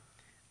go.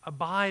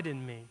 Abide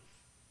in me.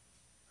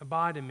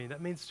 Abide in me.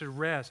 That means to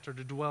rest or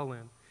to dwell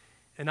in.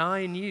 And I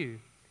in you.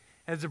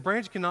 As a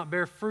branch cannot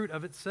bear fruit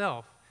of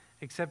itself,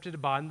 except it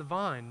abide in the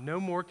vine.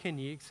 No more can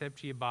ye,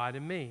 except ye abide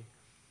in me.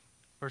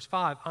 Verse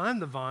 5, I am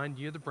the vine,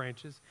 ye are the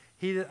branches.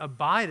 He that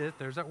abideth,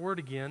 there's that word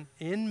again,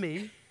 in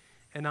me,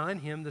 and I in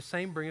him, the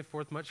same bringeth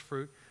forth much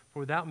fruit, for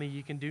without me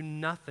ye can do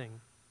nothing.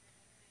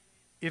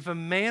 If a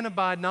man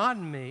abide not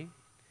in me,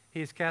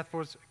 he is cast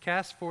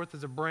forth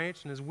as a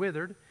branch and is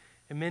withered,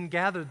 and men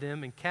gather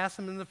them and cast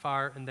them in the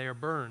fire, and they are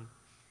burned.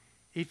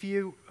 If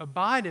you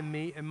abide in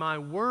me, and my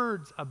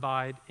words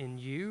abide in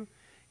you,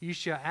 you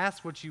shall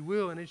ask what you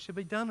will, and it shall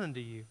be done unto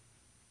you.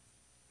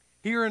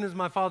 Herein is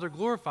my Father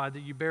glorified,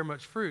 that you bear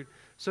much fruit,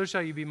 so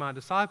shall you be my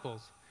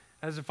disciples.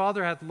 As the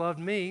Father hath loved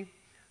me,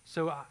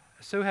 so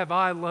have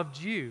I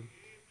loved you.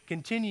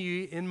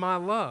 Continue in my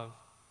love.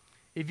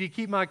 If you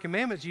keep my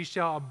commandments, you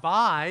shall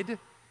abide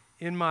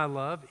in my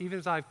love, even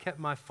as I have kept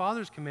my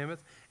Father's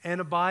commandments, and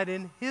abide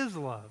in his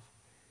love.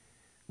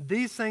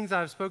 These things I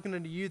have spoken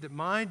unto you, that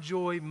my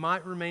joy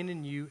might remain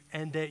in you,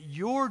 and that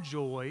your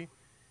joy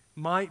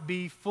might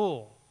be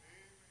full.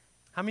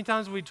 How many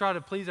times do we try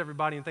to please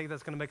everybody and think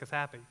that's going to make us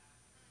happy?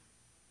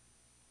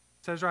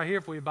 It says right here,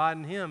 if we abide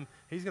in him,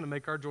 he's going to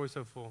make our joy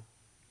so full.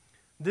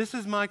 This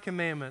is my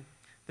commandment,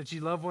 that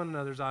ye love one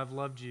another as I have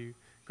loved you.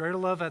 Greater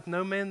love hath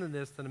no man than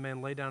this, that a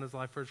man lay down his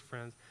life for his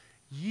friends.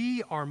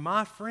 Ye are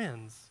my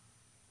friends,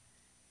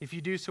 if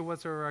you do so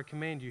whatsoever I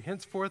command you.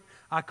 Henceforth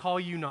I call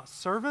you not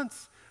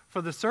servants,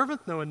 for the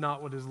servant knoweth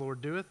not what his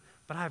Lord doeth,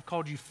 but I have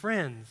called you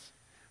friends.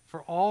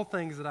 For all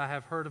things that I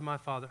have heard of my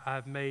Father I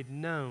have made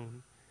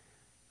known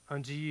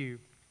unto you.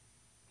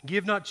 Ye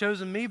have not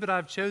chosen me, but I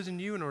have chosen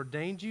you and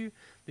ordained you,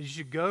 that you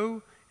should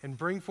go and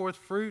bring forth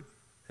fruit,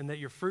 and that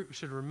your fruit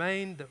should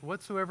remain, that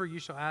whatsoever you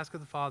shall ask of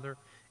the Father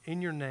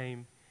in your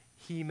name,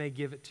 he may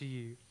give it to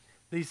you.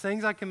 These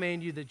things I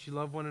command you, that you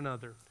love one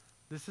another.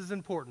 This is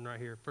important right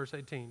here, verse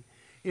 18.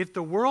 If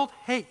the world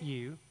hate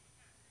you,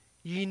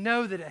 ye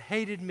know that it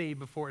hated me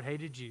before it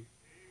hated you.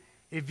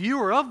 If you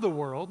were of the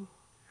world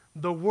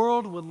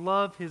would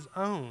love his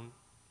own.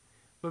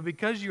 But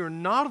because you are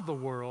not of the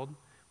world,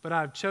 but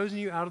I have chosen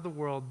you out of the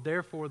world,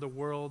 therefore the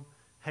world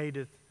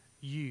hateth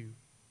you.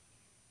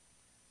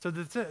 So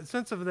the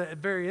sense of the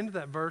very end of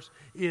that verse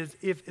is,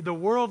 if the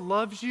world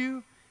loves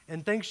you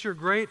and thinks you're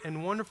great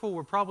and wonderful,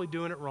 we're probably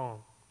doing it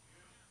wrong.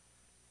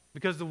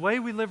 Because the way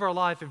we live our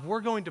life, if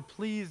we're going to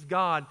please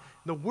God,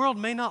 the world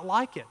may not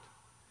like it.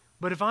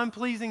 But if I'm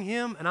pleasing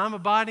Him and I'm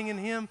abiding in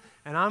Him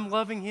and I'm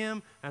loving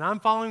Him and I'm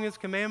following His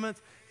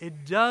commandments,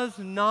 it does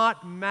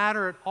not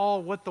matter at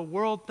all what the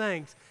world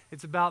thinks.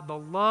 It's about the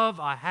love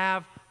I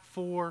have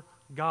for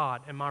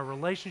God and my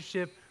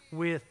relationship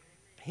with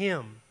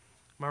Him.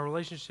 My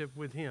relationship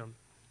with Him.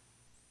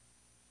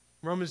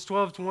 Romans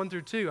 12,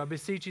 1-2. I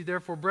beseech you,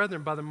 therefore,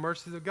 brethren, by the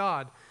mercies of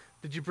God,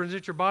 that you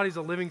present your bodies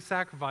a living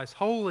sacrifice,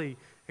 holy,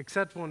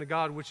 acceptable unto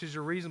God, which is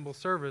your reasonable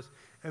service,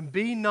 and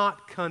be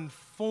not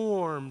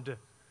conformed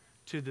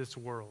to this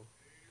world.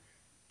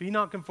 Be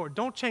not conformed.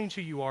 Don't change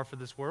who you are for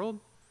this world.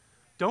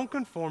 Don't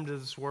conform to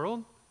this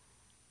world.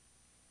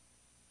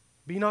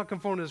 Be not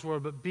conformed to this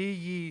world, but be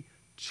ye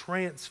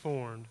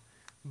transformed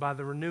by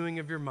the renewing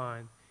of your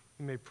mind.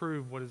 You may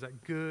prove what is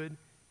that good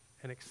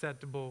and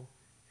acceptable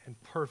and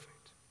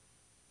perfect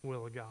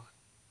will of God.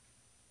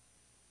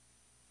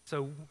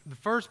 So the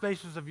first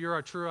basis of your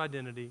true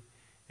identity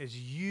is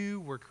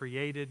you were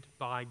created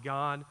by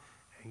God,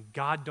 and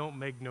God don't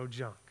make no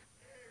junk.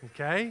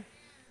 Okay?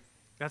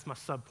 That's my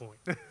sub-point.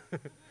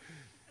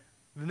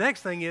 The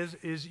next thing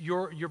is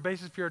your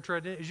basis for your true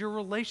identity is your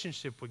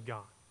relationship with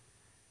God.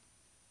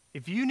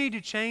 If you need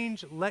to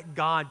change, let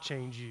God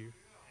change you.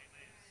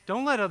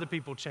 Don't let other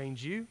people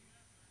change you.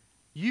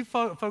 You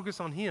focus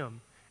on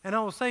Him. And I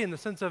will say, in the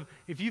sense of,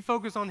 if you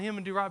focus on Him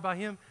and do right by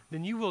Him,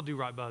 then you will do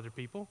right by other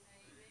people.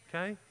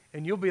 Okay?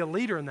 And you'll be a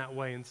leader in that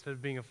way instead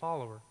of being a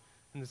follower,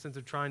 in the sense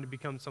of trying to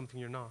become something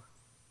you're not.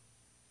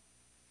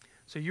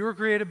 So you were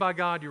created by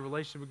God, your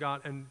relationship with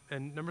God.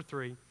 And number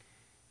 3,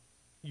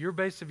 your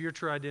base of your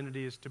true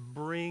identity is to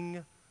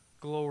bring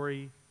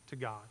glory to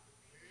God.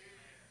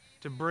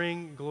 To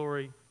bring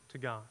glory to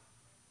God.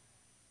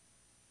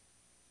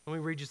 Let me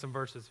read you some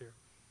verses here.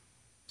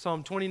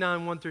 Psalm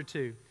 29,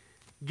 1-2.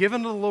 Give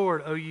unto the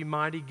Lord, O ye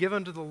mighty, give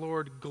unto the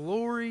Lord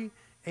glory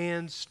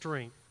and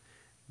strength.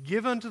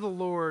 Give unto the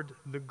Lord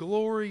the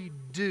glory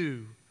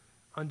due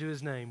unto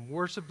His name.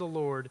 Worship the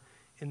Lord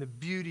in the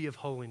beauty of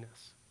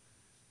holiness.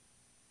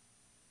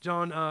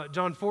 John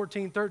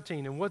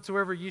 14:13. And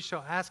whatsoever ye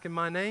shall ask in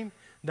my name,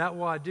 that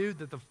will I do,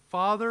 that the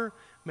Father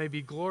may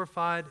be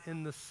glorified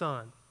in the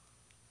Son.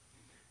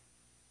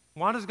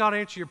 Why does God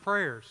answer your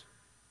prayers?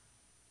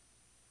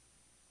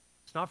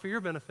 It's not for your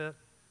benefit.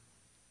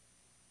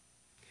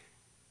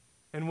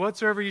 And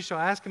whatsoever you shall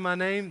ask in my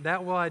name,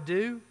 that will I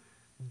do,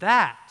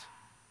 that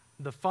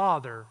the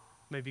Father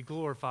may be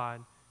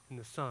glorified in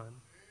the Son.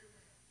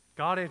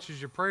 God answers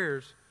your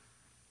prayers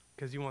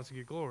because He wants to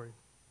get glory.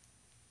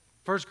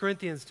 1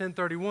 Corinthians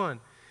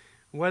 10:31.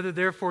 Whether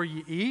therefore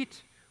you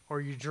eat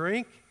or you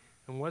drink,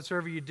 and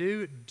whatsoever you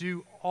do,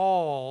 do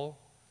all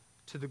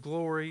to the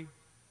glory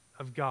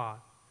of God.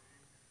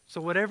 So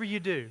whatever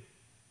you do,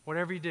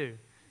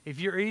 if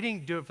you're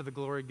eating, do it for the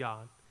glory of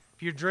God.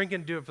 If you're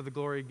drinking, do it for the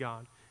glory of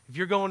God. If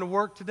you're going to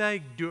work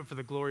today, do it for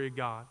the glory of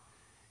God.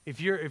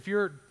 If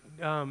you're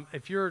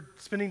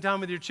spending time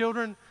with your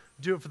children,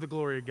 do it for the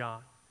glory of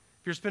God.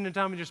 If you're spending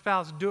time with your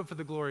spouse, do it for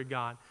the glory of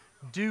God.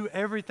 Do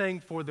everything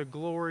for the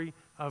glory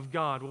of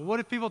God. Well, what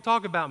if people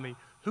talk about me?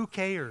 Who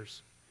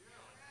cares?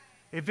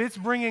 If it's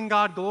bringing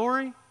God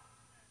glory,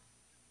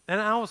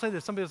 and I will say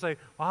this, somebody will say,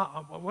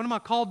 well, what am I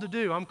called to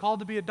do? I'm called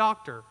to be a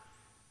doctor.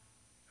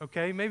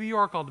 Okay, maybe you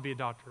are called to be a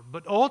doctor,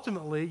 but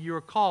ultimately you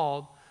are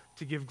called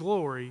to give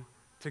glory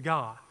to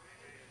God.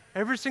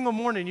 Every single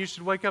morning you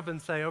should wake up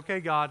and say, okay,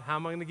 God, how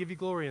am I going to give you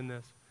glory in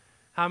this?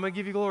 How am I going to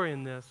give you glory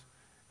in this?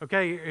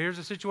 Okay, here's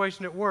a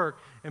situation at work.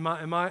 Am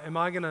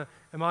I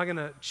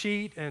gonna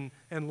cheat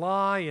and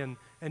lie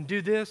and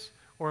do this,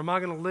 or am I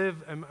gonna live?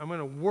 I'm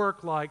gonna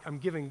work like I'm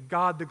giving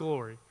God the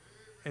glory,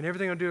 and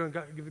everything I do, I'm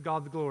give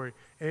God the glory.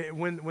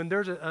 When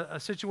there's a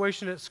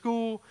situation at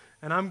school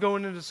and I'm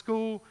going into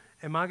school,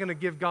 am I gonna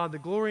give God the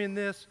glory in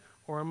this,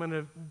 or I'm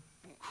gonna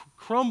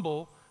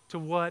crumble to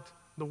what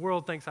the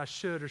world thinks I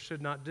should or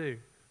should not do?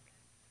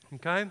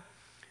 Okay,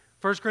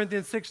 1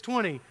 Corinthians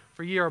 6:20.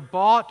 For ye are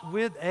bought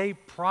with a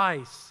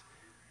price.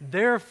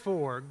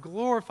 Therefore,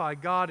 glorify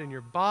God in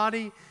your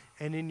body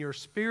and in your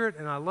spirit.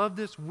 And I love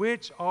this,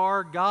 which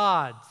are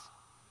God's.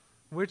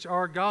 Which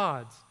are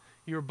God's.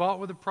 You are bought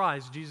with a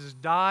price. Jesus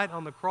died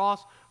on the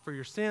cross for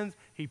your sins.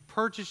 He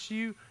purchased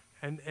you.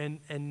 And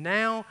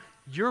now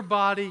your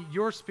body,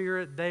 your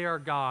spirit, they are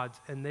God's.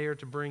 And they are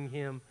to bring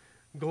Him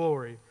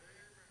glory.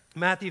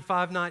 Matthew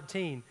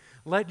 5:19.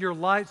 Let your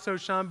light so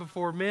shine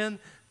before men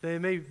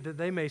that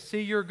they may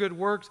see your good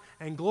works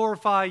and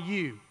glorify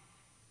you.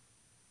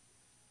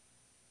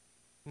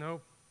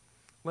 Nope.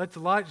 Let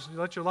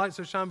your light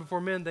so shine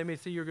before men they may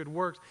see your good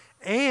works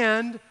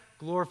and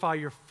glorify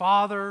your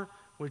Father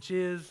which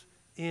is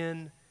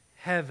in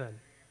heaven.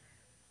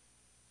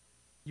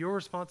 Your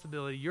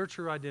responsibility, your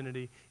true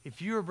identity,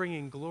 if you are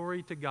bringing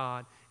glory to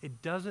God,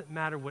 it doesn't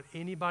matter what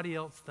anybody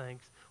else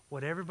thinks,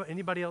 what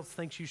anybody else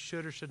thinks you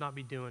should or should not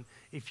be doing.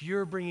 If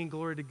you're bringing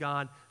glory to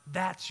God,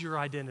 that's your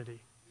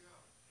identity,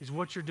 is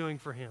what you're doing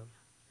for him.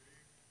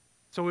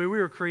 So we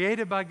were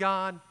created by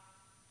God,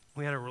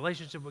 we had a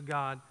relationship with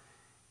God,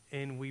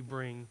 and we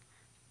bring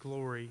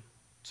glory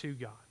to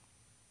God.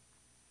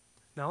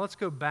 Now let's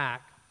go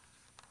back.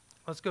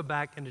 Let's go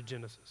back into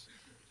Genesis.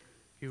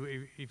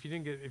 If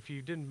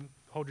you didn't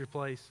hold your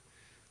place,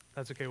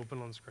 that's okay. We'll put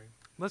it on the screen.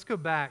 Let's go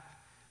back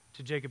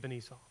to Jacob and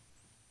Esau.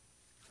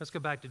 Let's go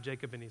back to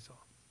Jacob and Esau.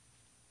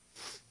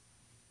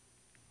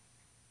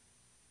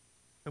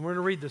 And we're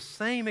going to read the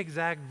same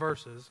exact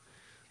verses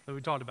that we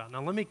talked about.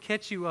 Now let me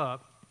catch you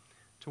up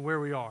to where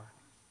we are.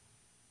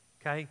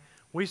 Okay?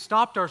 We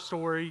stopped our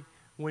story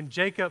when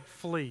Jacob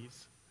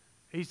flees.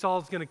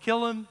 Esau's going to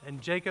kill him,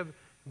 and Jacob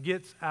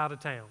gets out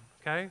of town.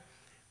 Okay?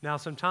 Now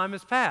some time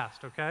has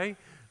passed. Okay?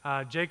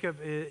 Jacob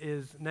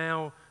is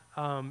now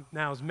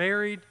is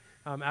married.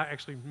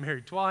 Actually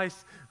married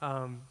twice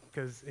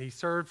because he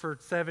served for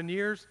 7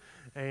 years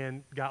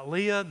and got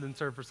Leah, then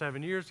served for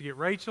 7 years to get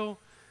Rachel.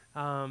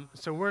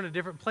 So we're in a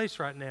different place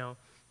right now.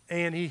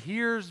 And he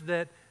hears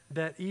that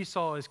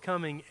Esau is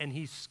coming, and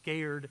he's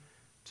scared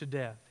to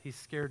death. He's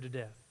scared to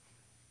death.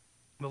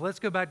 But let's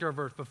go back to our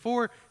verse.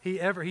 Before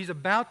he's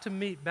about to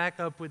meet back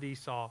up with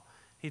Esau,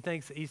 he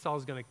thinks that Esau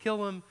is going to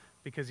kill him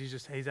because he's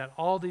had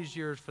all these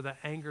years for that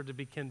anger to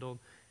be kindled.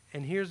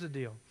 And here's the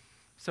deal.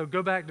 So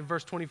go back to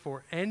verse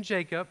 24. And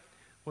Jacob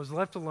was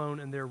left alone,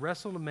 and there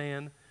wrestled a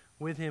man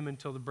with him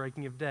until the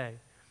breaking of day.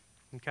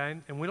 Okay?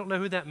 And we don't know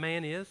who that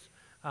man is.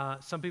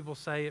 Some people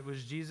say it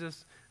was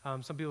Jesus.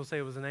 Some people say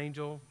it was an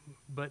angel.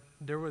 But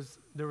there was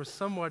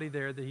somebody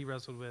there that he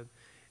wrestled with.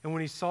 And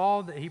when he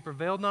saw that he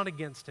prevailed not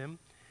against him,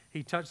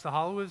 he touched the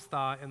hollow of his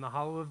thigh, and the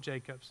hollow of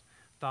Jacob's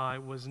thigh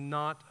was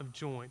not of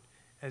joint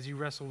as he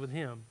wrestled with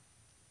him.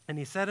 And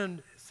he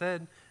said,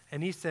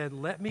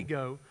 let me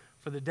go,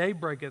 for the day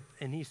breaketh.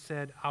 And he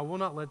said, I will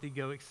not let thee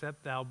go,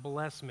 except thou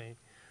bless me.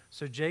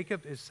 So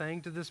Jacob is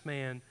saying to this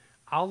man,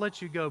 I'll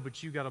let you go,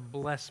 but you got to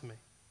bless me.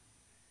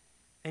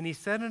 And he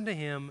said unto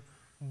him,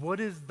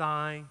 what is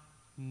thy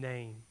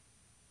name?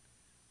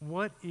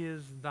 What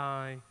is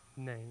thy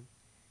name?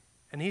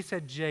 And he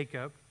said,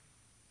 Jacob.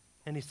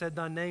 And he said,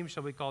 thy name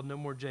shall be called no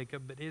more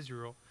Jacob, but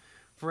Israel.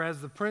 For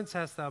as the prince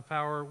hast thou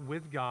power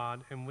with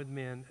God and with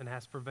men, and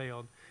hast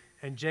prevailed.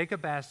 And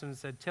Jacob asked him and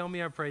said, tell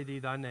me, I pray thee,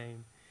 thy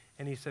name.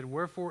 And he said,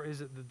 wherefore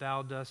is it that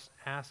thou dost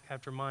ask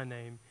after my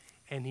name?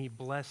 And he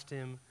blessed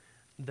him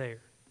there.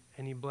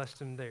 And he blessed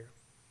him there.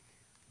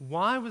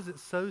 Why was it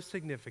so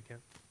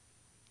significant?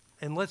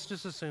 And let's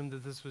just assume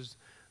that this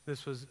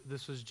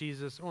was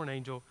Jesus or an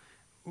angel.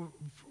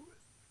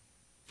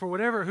 For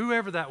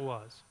whoever that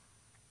was,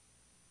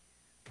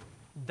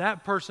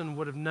 that person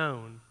would have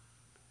known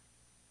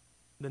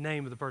the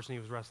name of the person he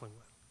was wrestling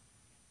with.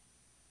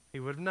 He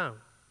would have known.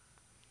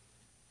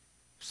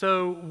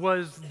 So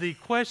was the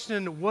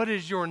question, what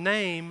is your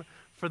name,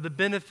 for the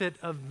benefit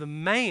of the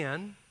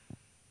man,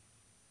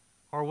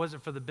 or was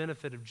it for the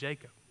benefit of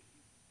Jacob?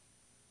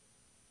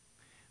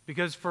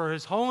 Because for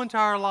his whole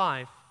entire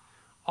life,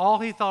 all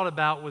he thought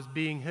about was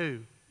being who?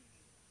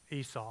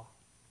 Esau.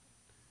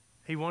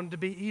 He wanted to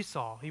be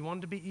Esau. He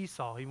wanted to be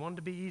Esau. He wanted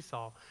to be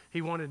Esau.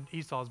 He wanted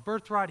Esau's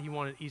birthright. He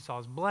wanted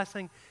Esau's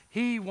blessing.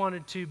 He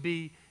wanted to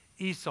be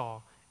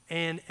Esau.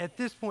 And at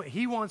this point,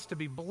 he wants to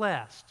be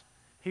blessed.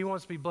 He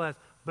wants to be blessed,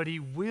 but he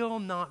will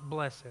not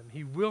bless him.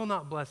 He will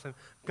not bless him.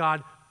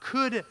 God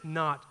could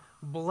not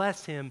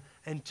bless him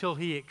until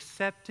he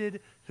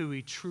accepted who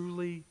he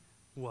truly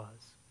was.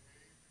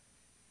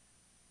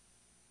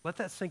 Let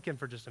that sink in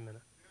for just a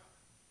minute.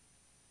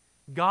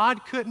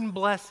 God couldn't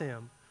bless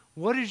him.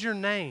 What is your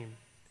name?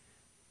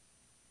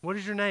 What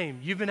is your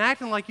name? You've been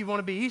acting like you want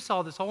to be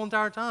Esau this whole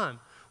entire time.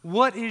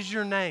 What is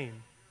your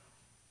name?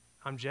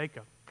 I'm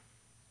Jacob.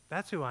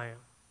 That's who I am.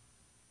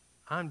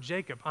 I'm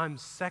Jacob. I'm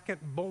second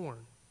born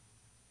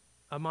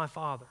of my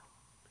father.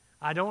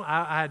 I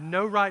had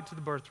no right to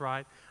the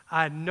birthright.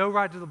 I had no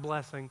right to the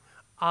blessing.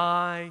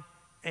 I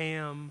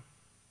am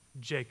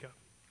Jacob.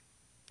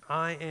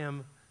 I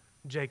am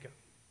Jacob.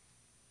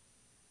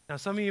 Now,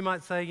 some of you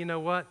might say, you know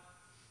what?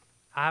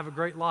 I have a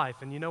great life.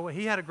 And you know what?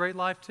 He had a great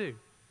life too.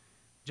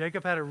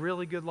 Jacob had a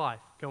really good life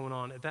going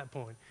on at that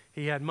point.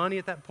 He had money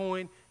at that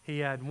point. He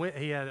had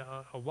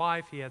a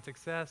wife. He had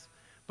success.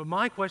 But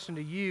my question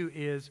to you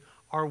is,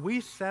 are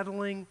we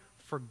settling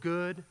for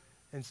good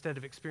instead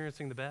of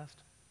experiencing the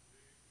best?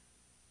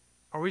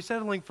 Are we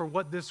settling for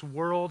what this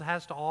world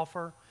has to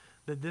offer?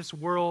 That this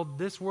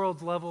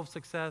world's level of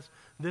success,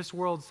 this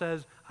world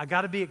says, I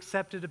got to be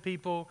accepted of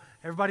people.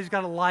 Everybody's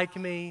got to like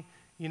me.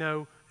 You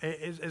know,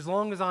 as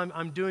long as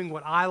I'm doing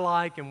what I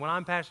like and what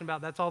I'm passionate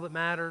about, that's all that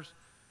matters.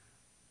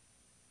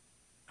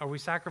 Are we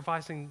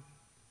settling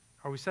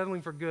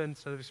for good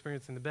instead of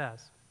experiencing the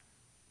best?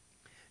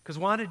 Because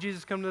why did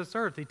Jesus come to this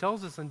earth? He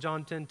tells us in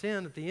John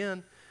 10:10 at the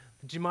end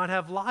that you might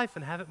have life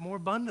and have it more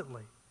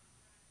abundantly.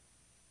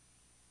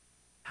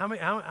 How many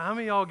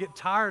of y'all get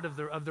tired of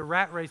the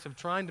rat race of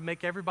trying to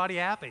make everybody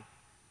happy?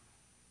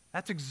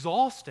 That's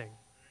exhausting.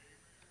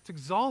 It's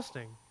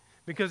exhausting.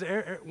 Because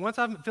once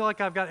I feel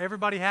like I've got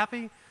everybody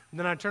happy,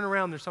 then I turn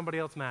around, there's somebody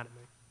else mad at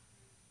me.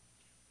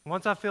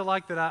 Once I feel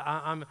like that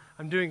I'm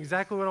doing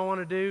exactly what I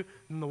want to do,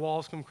 then the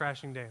walls come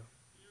crashing down.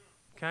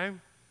 Okay?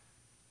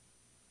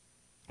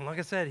 And like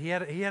I said, he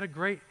had a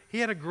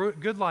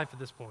good life at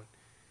this point.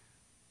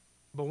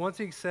 But once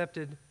he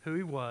accepted who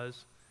he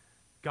was,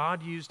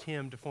 God used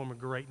him to form a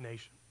great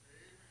nation.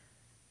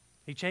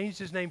 He changed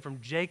his name from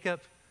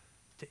Jacob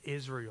to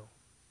Israel.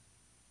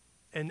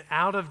 And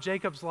out of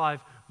Jacob's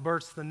life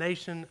births the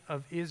nation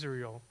of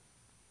Israel.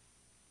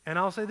 And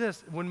I'll say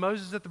this, when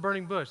Moses is at the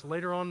burning bush,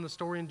 later on in the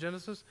story in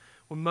Genesis,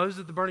 when Moses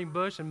is at the burning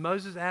bush and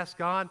Moses asked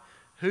God,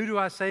 who do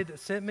I say that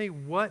sent me?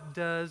 What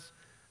does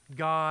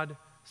God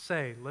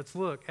say? Let's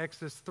look,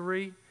 Exodus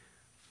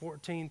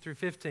 3:14 through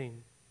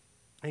 15.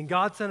 And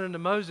God said unto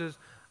Moses,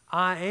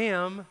 I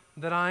am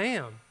that I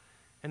am.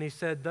 And he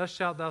said, thus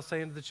shalt thou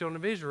say unto the children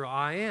of Israel,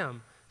 I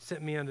am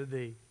sent me unto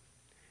thee.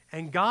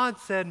 And God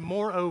said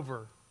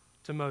moreover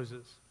to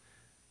Moses,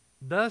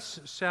 Thus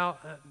shalt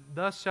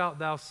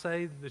thou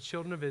say to the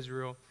children of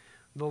Israel,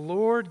 the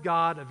Lord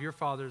God of your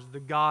fathers, the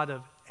God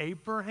of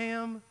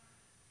Abraham,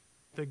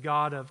 the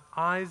God of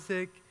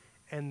Isaac,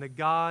 and the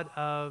God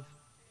of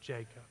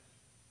Jacob.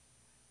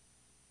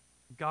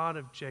 God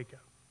of Jacob.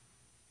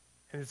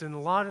 And it's in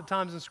a lot of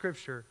times in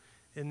Scripture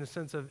in the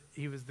sense of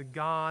he was the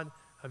God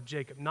of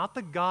Jacob. Not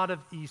the God of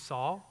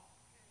Esau.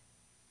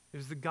 It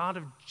was the God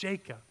of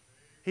Jacob.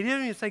 He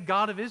didn't even say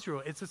God of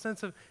Israel. It's a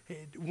sense of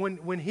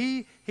when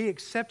he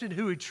accepted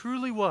who he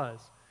truly was,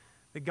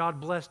 that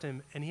God blessed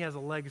him, and he has a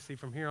legacy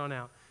from here on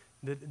out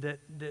that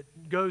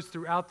goes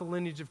throughout the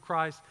lineage of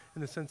Christ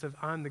in the sense of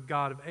I'm the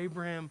God of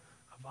Abraham,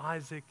 of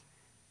Isaac,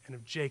 and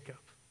of Jacob.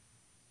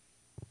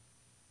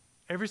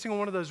 Every single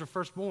one of those are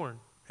firstborn,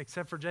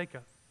 except for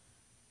Jacob.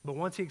 But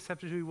once he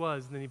accepted who he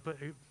was, then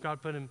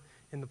God put him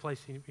in the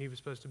place he was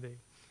supposed to be.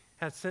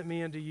 Hath sent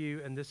me unto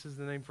you, and this is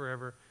the name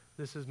forever.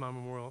 This is my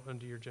memorial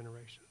unto your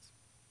generations.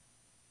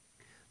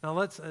 Now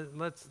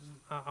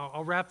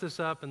I'll wrap this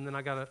up, and then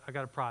I got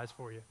a prize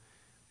for you.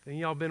 And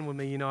y'all been with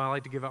me, you know I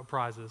like to give out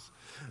prizes.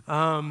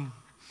 I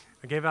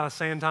gave out a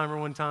sand timer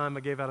one time. I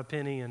gave out a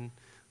penny, and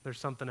there's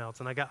something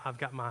else. And I've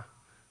got my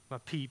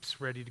peeps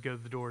ready to go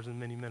to the doors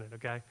in any minute.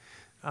 Okay,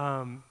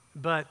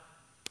 but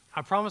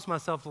I promised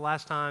myself the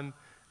last time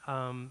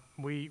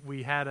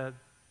we had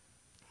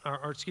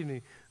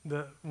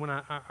when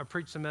I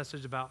preached a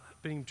message about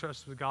being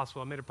trusted with the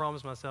gospel, I made a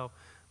promise myself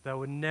that I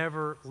would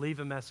never leave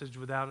a message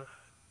without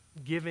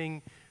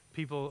giving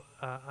people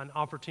an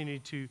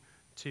opportunity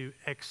to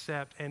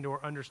accept and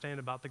or understand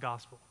about the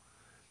gospel.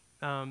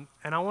 And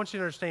I want you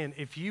to understand,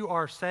 if you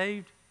are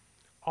saved,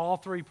 all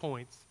 3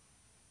 points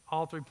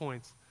are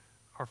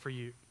for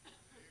you.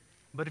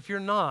 But if you're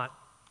not,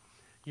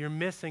 you're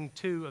missing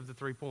 2 of the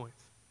 3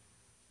 points.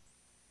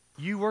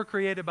 You were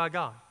created by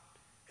God.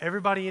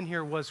 Everybody in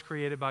here was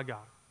created by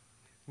God,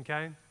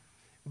 okay?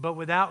 But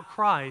without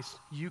Christ,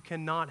 you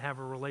cannot have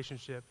a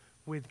relationship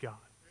with God.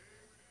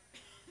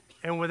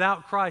 And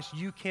without Christ,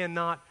 you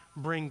cannot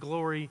bring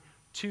glory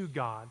to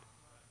God.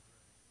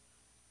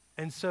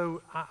 And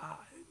so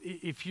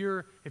if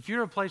you're at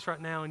a place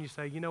right now and you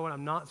say, you know what,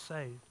 I'm not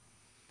saved,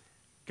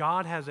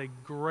 God has a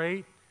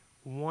great,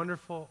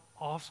 wonderful,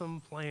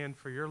 awesome plan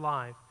for your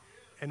life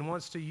and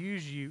wants to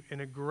use you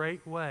in a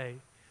great way.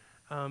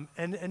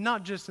 And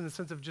not just in the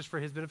sense of just for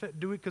his benefit,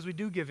 do it because we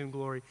do give him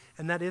glory,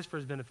 and that is for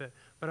his benefit.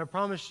 But I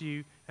promise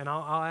you, and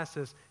I'll ask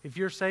this, if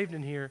you're saved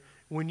in here,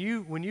 when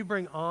you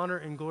bring honor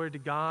and glory to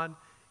God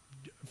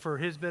for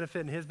his benefit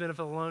and his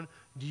benefit alone,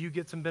 do you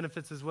get some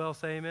benefits as well?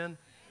 Say amen.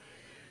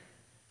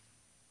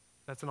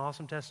 That's an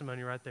awesome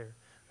testimony right there.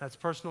 That's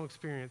personal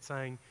experience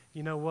saying,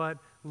 you know what,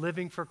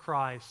 living for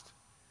Christ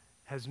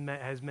has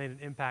made an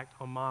impact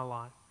on my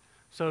life.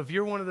 So if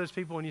you're one of those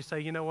people and you say,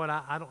 you know what,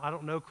 I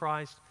don't know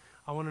Christ,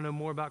 I want to know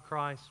more about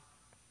Christ,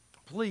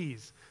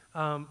 please,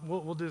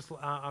 we'll do this.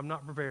 I'm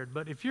not prepared.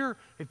 But if you're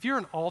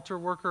an altar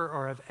worker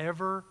or have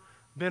ever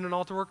been an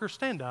altar worker,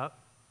 stand up.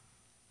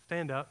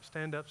 Stand up,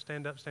 stand up,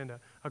 stand up, stand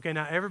up. Okay,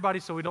 now everybody,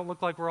 so we don't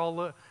look like we're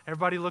all,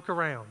 everybody look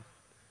around.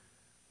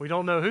 We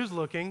don't know who's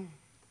looking,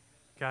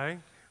 okay?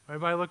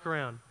 Everybody look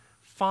around.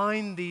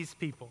 Find these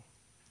people.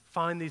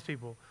 Find these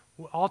people.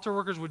 Altar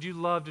workers, would you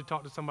love to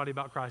talk to somebody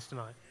about Christ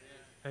tonight?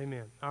 Yeah.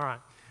 Amen. All right.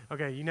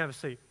 Okay, you can have a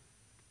seat.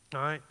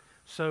 All right.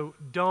 So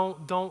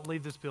don't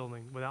leave this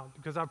building without,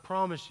 because I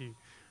promise you,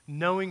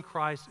 knowing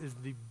Christ is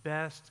the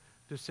best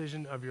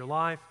decision of your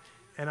life.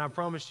 And I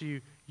promise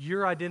you,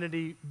 your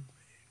identity,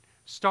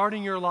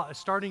 starting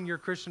your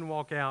Christian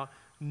walk out,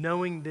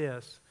 knowing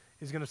this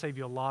is going to save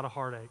you a lot of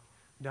heartache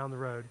down the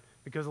road.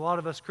 Because a lot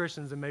of us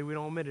Christians, and maybe we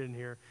don't admit it in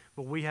here,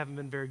 but we haven't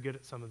been very good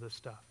at some of this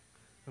stuff.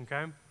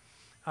 Okay?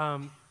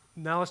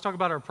 Now let's talk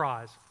about our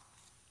prize.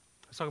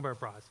 Let's talk about our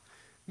prize.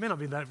 It may not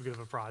be that good of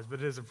a prize, but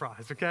it is a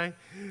prize, okay?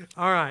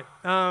 All right.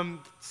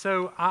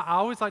 So I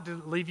always like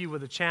to leave you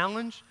with a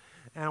challenge,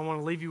 and I want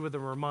to leave you with a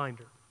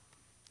reminder.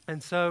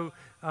 And so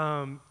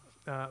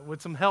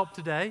with some help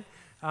today,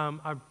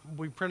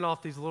 we printed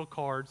off these little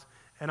cards,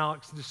 and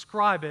I'll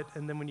describe it,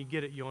 and then when you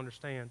get it, you'll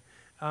understand.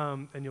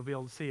 and you'll be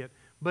able to see it.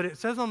 But it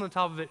says on the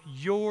top of it,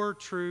 your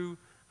true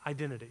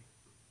identity.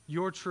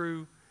 Your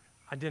true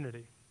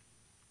identity.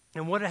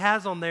 And what it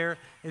has on there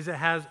is it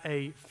has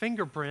a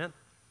fingerprint,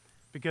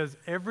 because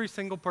every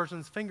single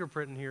person's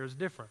fingerprint in here is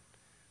different.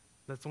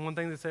 That's the one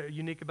thing that's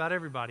unique about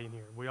everybody in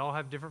here. We all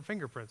have different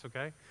fingerprints,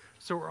 okay?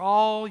 So we're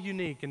all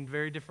unique in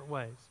very different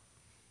ways.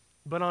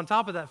 But on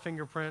top of that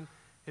fingerprint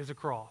is a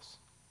cross.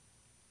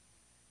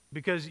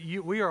 Because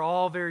we are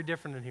all very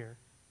different in here.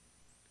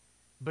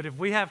 But if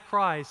we have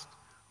Christ,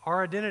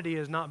 our identity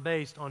is not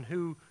based on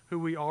who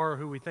we are or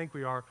who we think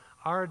we are.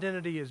 Our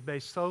identity is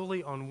based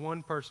solely on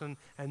one person,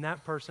 and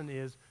that person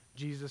is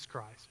Jesus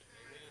Christ.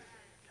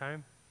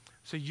 Okay?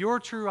 So your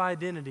true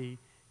identity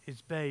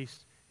is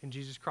based in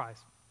Jesus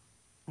Christ.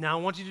 Now,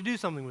 I want you to do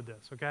something with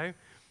this, okay?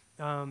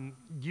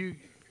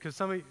 Because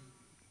some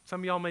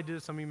of y'all may do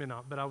this, some of you may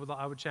not, but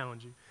I would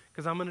challenge you,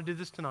 because I'm going to do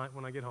this tonight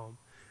when I get home.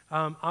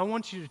 I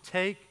want you to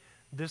take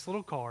this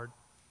little card,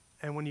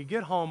 and when you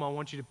get home, I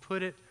want you to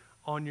put it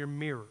on your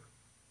mirror,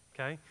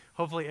 okay?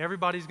 Hopefully,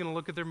 everybody's going to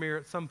look at their mirror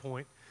at some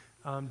point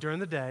during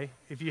the day.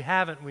 If you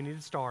haven't, we need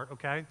to start,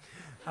 okay?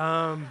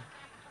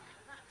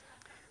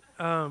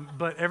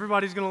 But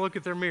everybody's going to look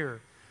at their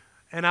mirror.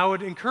 And I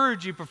would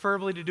encourage you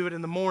preferably to do it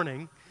in the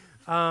morning,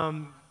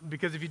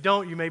 because if you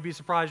don't, you may be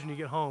surprised when you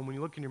get home when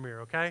you look in your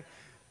mirror, okay?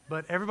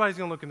 But everybody's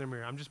going to look in their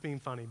mirror. I'm just being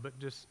funny, but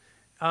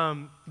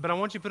I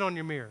want you to put it on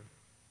your mirror.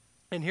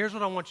 And here's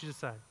what I want you to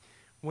say.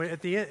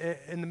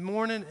 In the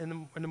morning,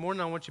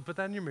 I want you to put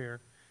that in your mirror,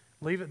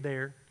 leave it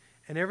there,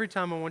 and every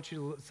time I want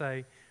you to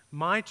say,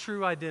 my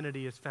true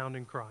identity is found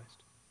in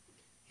Christ.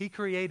 He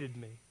created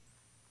me.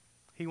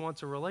 He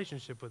wants a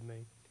relationship with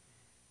me,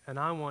 and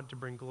I want to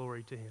bring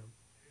glory to him.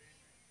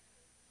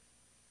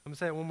 I'm going to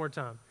say it one more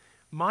time.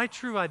 My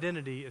true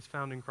identity is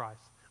found in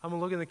Christ. I'm going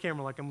to look in the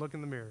camera like I'm looking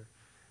in the mirror.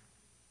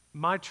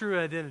 My true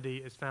identity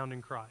is found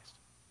in Christ.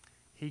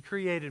 He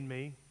created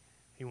me.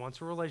 He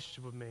wants a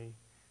relationship with me,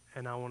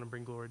 and I want to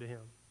bring glory to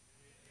him.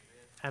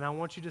 And I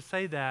want you to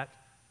say that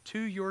to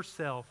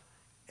yourself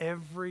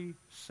every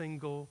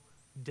single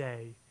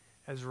day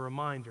as a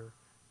reminder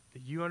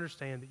that you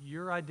understand that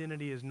your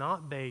identity is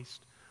not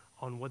based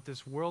on what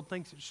this world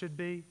thinks it should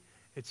be.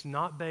 It's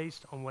not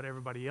based on what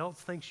everybody else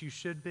thinks you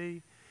should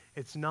be.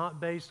 It's not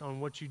based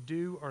on what you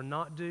do or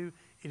not do.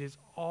 It is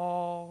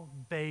all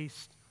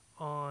based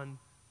on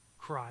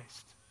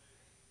Christ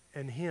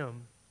and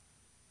him,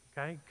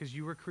 okay? Because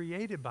you were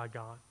created by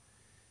God.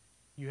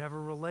 You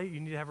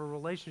need to have a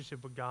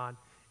relationship with God,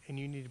 and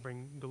you need to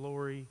bring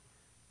glory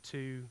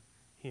to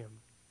him.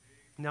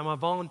 Now, my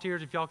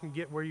volunteers, if y'all can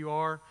get where you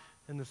are,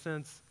 in the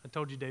sense, I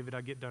told you, David,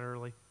 I'd get done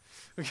early.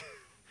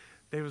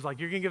 David was like,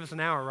 you're going to give us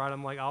an hour, right?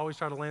 I'm like, I always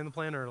try to land the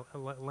plane early.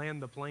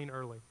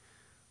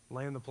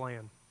 Land the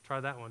plan. Try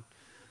that one.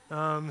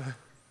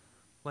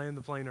 Land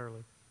the plane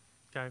early,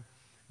 okay?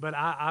 But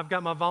I've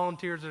got my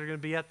volunteers that are going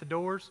to be at the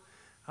doors,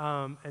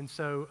 and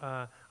so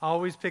I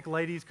always pick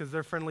ladies because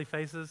they're friendly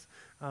faces.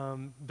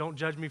 Don't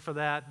judge me for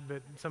that,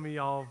 but some of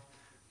y'all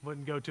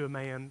wouldn't go to a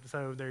man,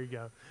 so there you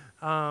go.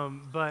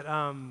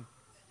 Oh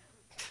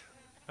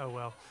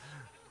well.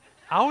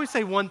 I always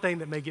say one thing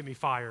that may get me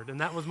fired,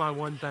 and that was my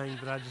one thing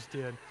that I just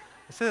did.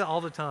 I say that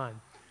all the time.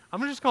 I'm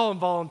going to just call them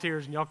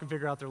volunteers, and y'all can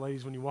figure out their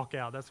ladies when you walk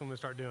out. That's what I'm going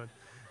to start doing.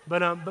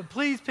 But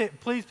please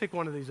pick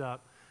one of these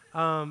up,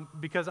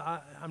 because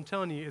I'm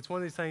telling you, it's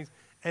one of these things.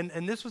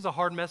 And this was a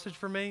hard message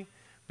for me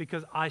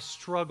because I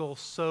struggle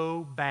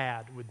so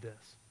bad with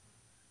this.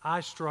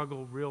 I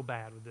struggle real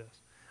bad with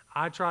this.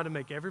 I try to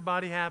make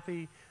everybody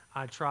happy.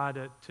 I try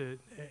to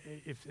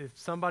if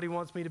somebody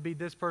wants me to be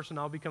this person,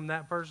 I'll become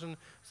that person.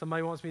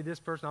 Somebody wants me this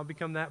person, I'll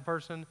become that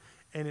person.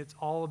 And it's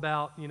all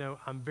about,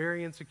 I'm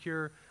very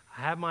insecure.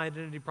 I have my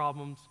identity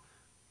problems,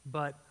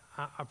 but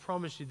I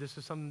promise you, this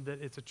is something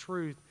that it's a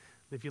truth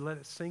that if you let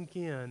it sink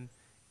in,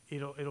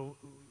 it'll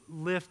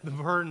lift the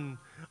burden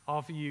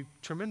off of you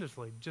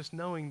tremendously. Just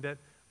knowing that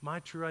my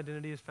true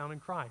identity is found in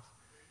Christ.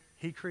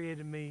 He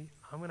created me.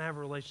 I'm going to have a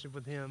relationship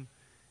with him,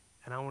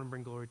 and I want to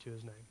bring glory to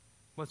his name.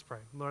 Let's pray.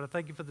 Lord, I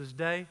thank you for this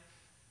day.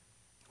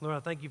 Lord, I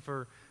thank you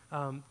for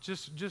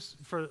just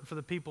for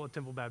the people at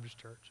Temple Baptist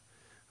Church.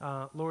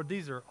 Lord,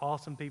 these are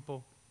awesome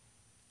people.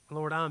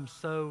 Lord, I'm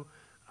so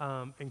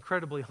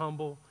incredibly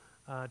humble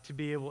to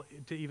be able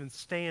to even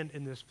stand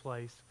in this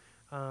place.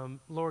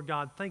 Lord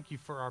God, thank you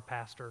for our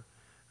pastor.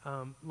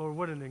 Lord,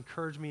 what an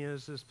encouragement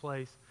is this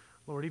place.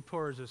 Lord, he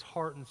pours his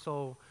heart and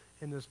soul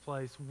in this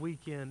place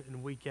week in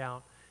and week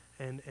out.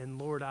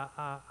 And Lord,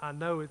 I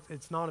know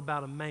it's not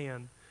about a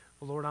man.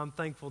 Lord, I'm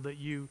thankful that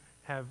you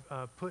have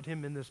put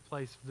him in this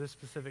place for this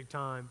specific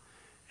time,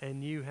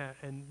 and you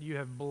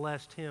have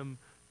blessed him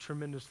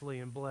tremendously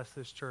and blessed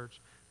this church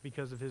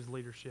because of his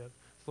leadership.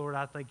 Lord,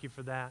 I thank you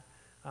for that.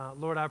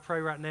 Lord, I pray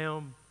right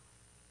now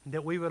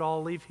that we would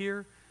all leave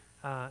here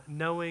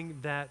knowing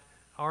that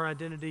our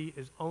identity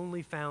is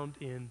only found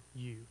in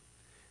you.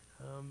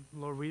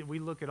 Lord, we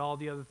look at all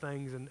the other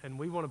things, and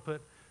we want to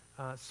put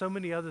so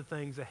many other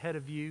things ahead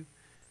of you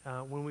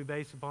when we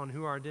base upon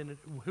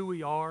who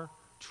we are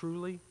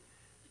truly.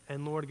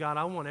 And Lord God,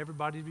 I want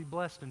everybody to be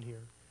blessed in here.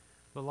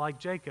 But like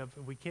Jacob,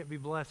 we can't be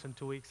blessed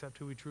until we accept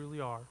who we truly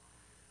are.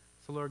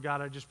 So Lord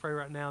God, I just pray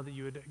right now that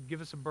you would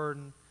give us a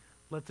burden.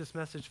 Let this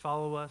message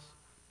follow us,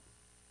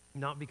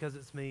 not because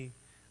it's me,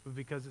 but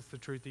because it's the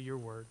truth of your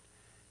word.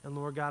 And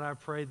Lord God, I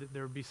pray that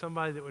there would be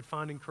somebody that would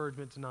find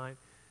encouragement tonight,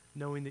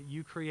 knowing that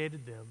you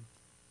created them.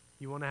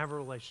 You want to have a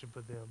relationship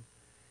with them,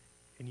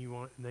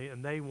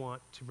 and they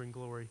want to bring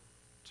glory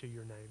to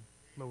your name.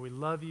 Lord, we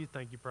love you.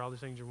 Thank you for all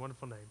these things in your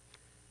wonderful name.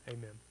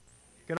 Amen.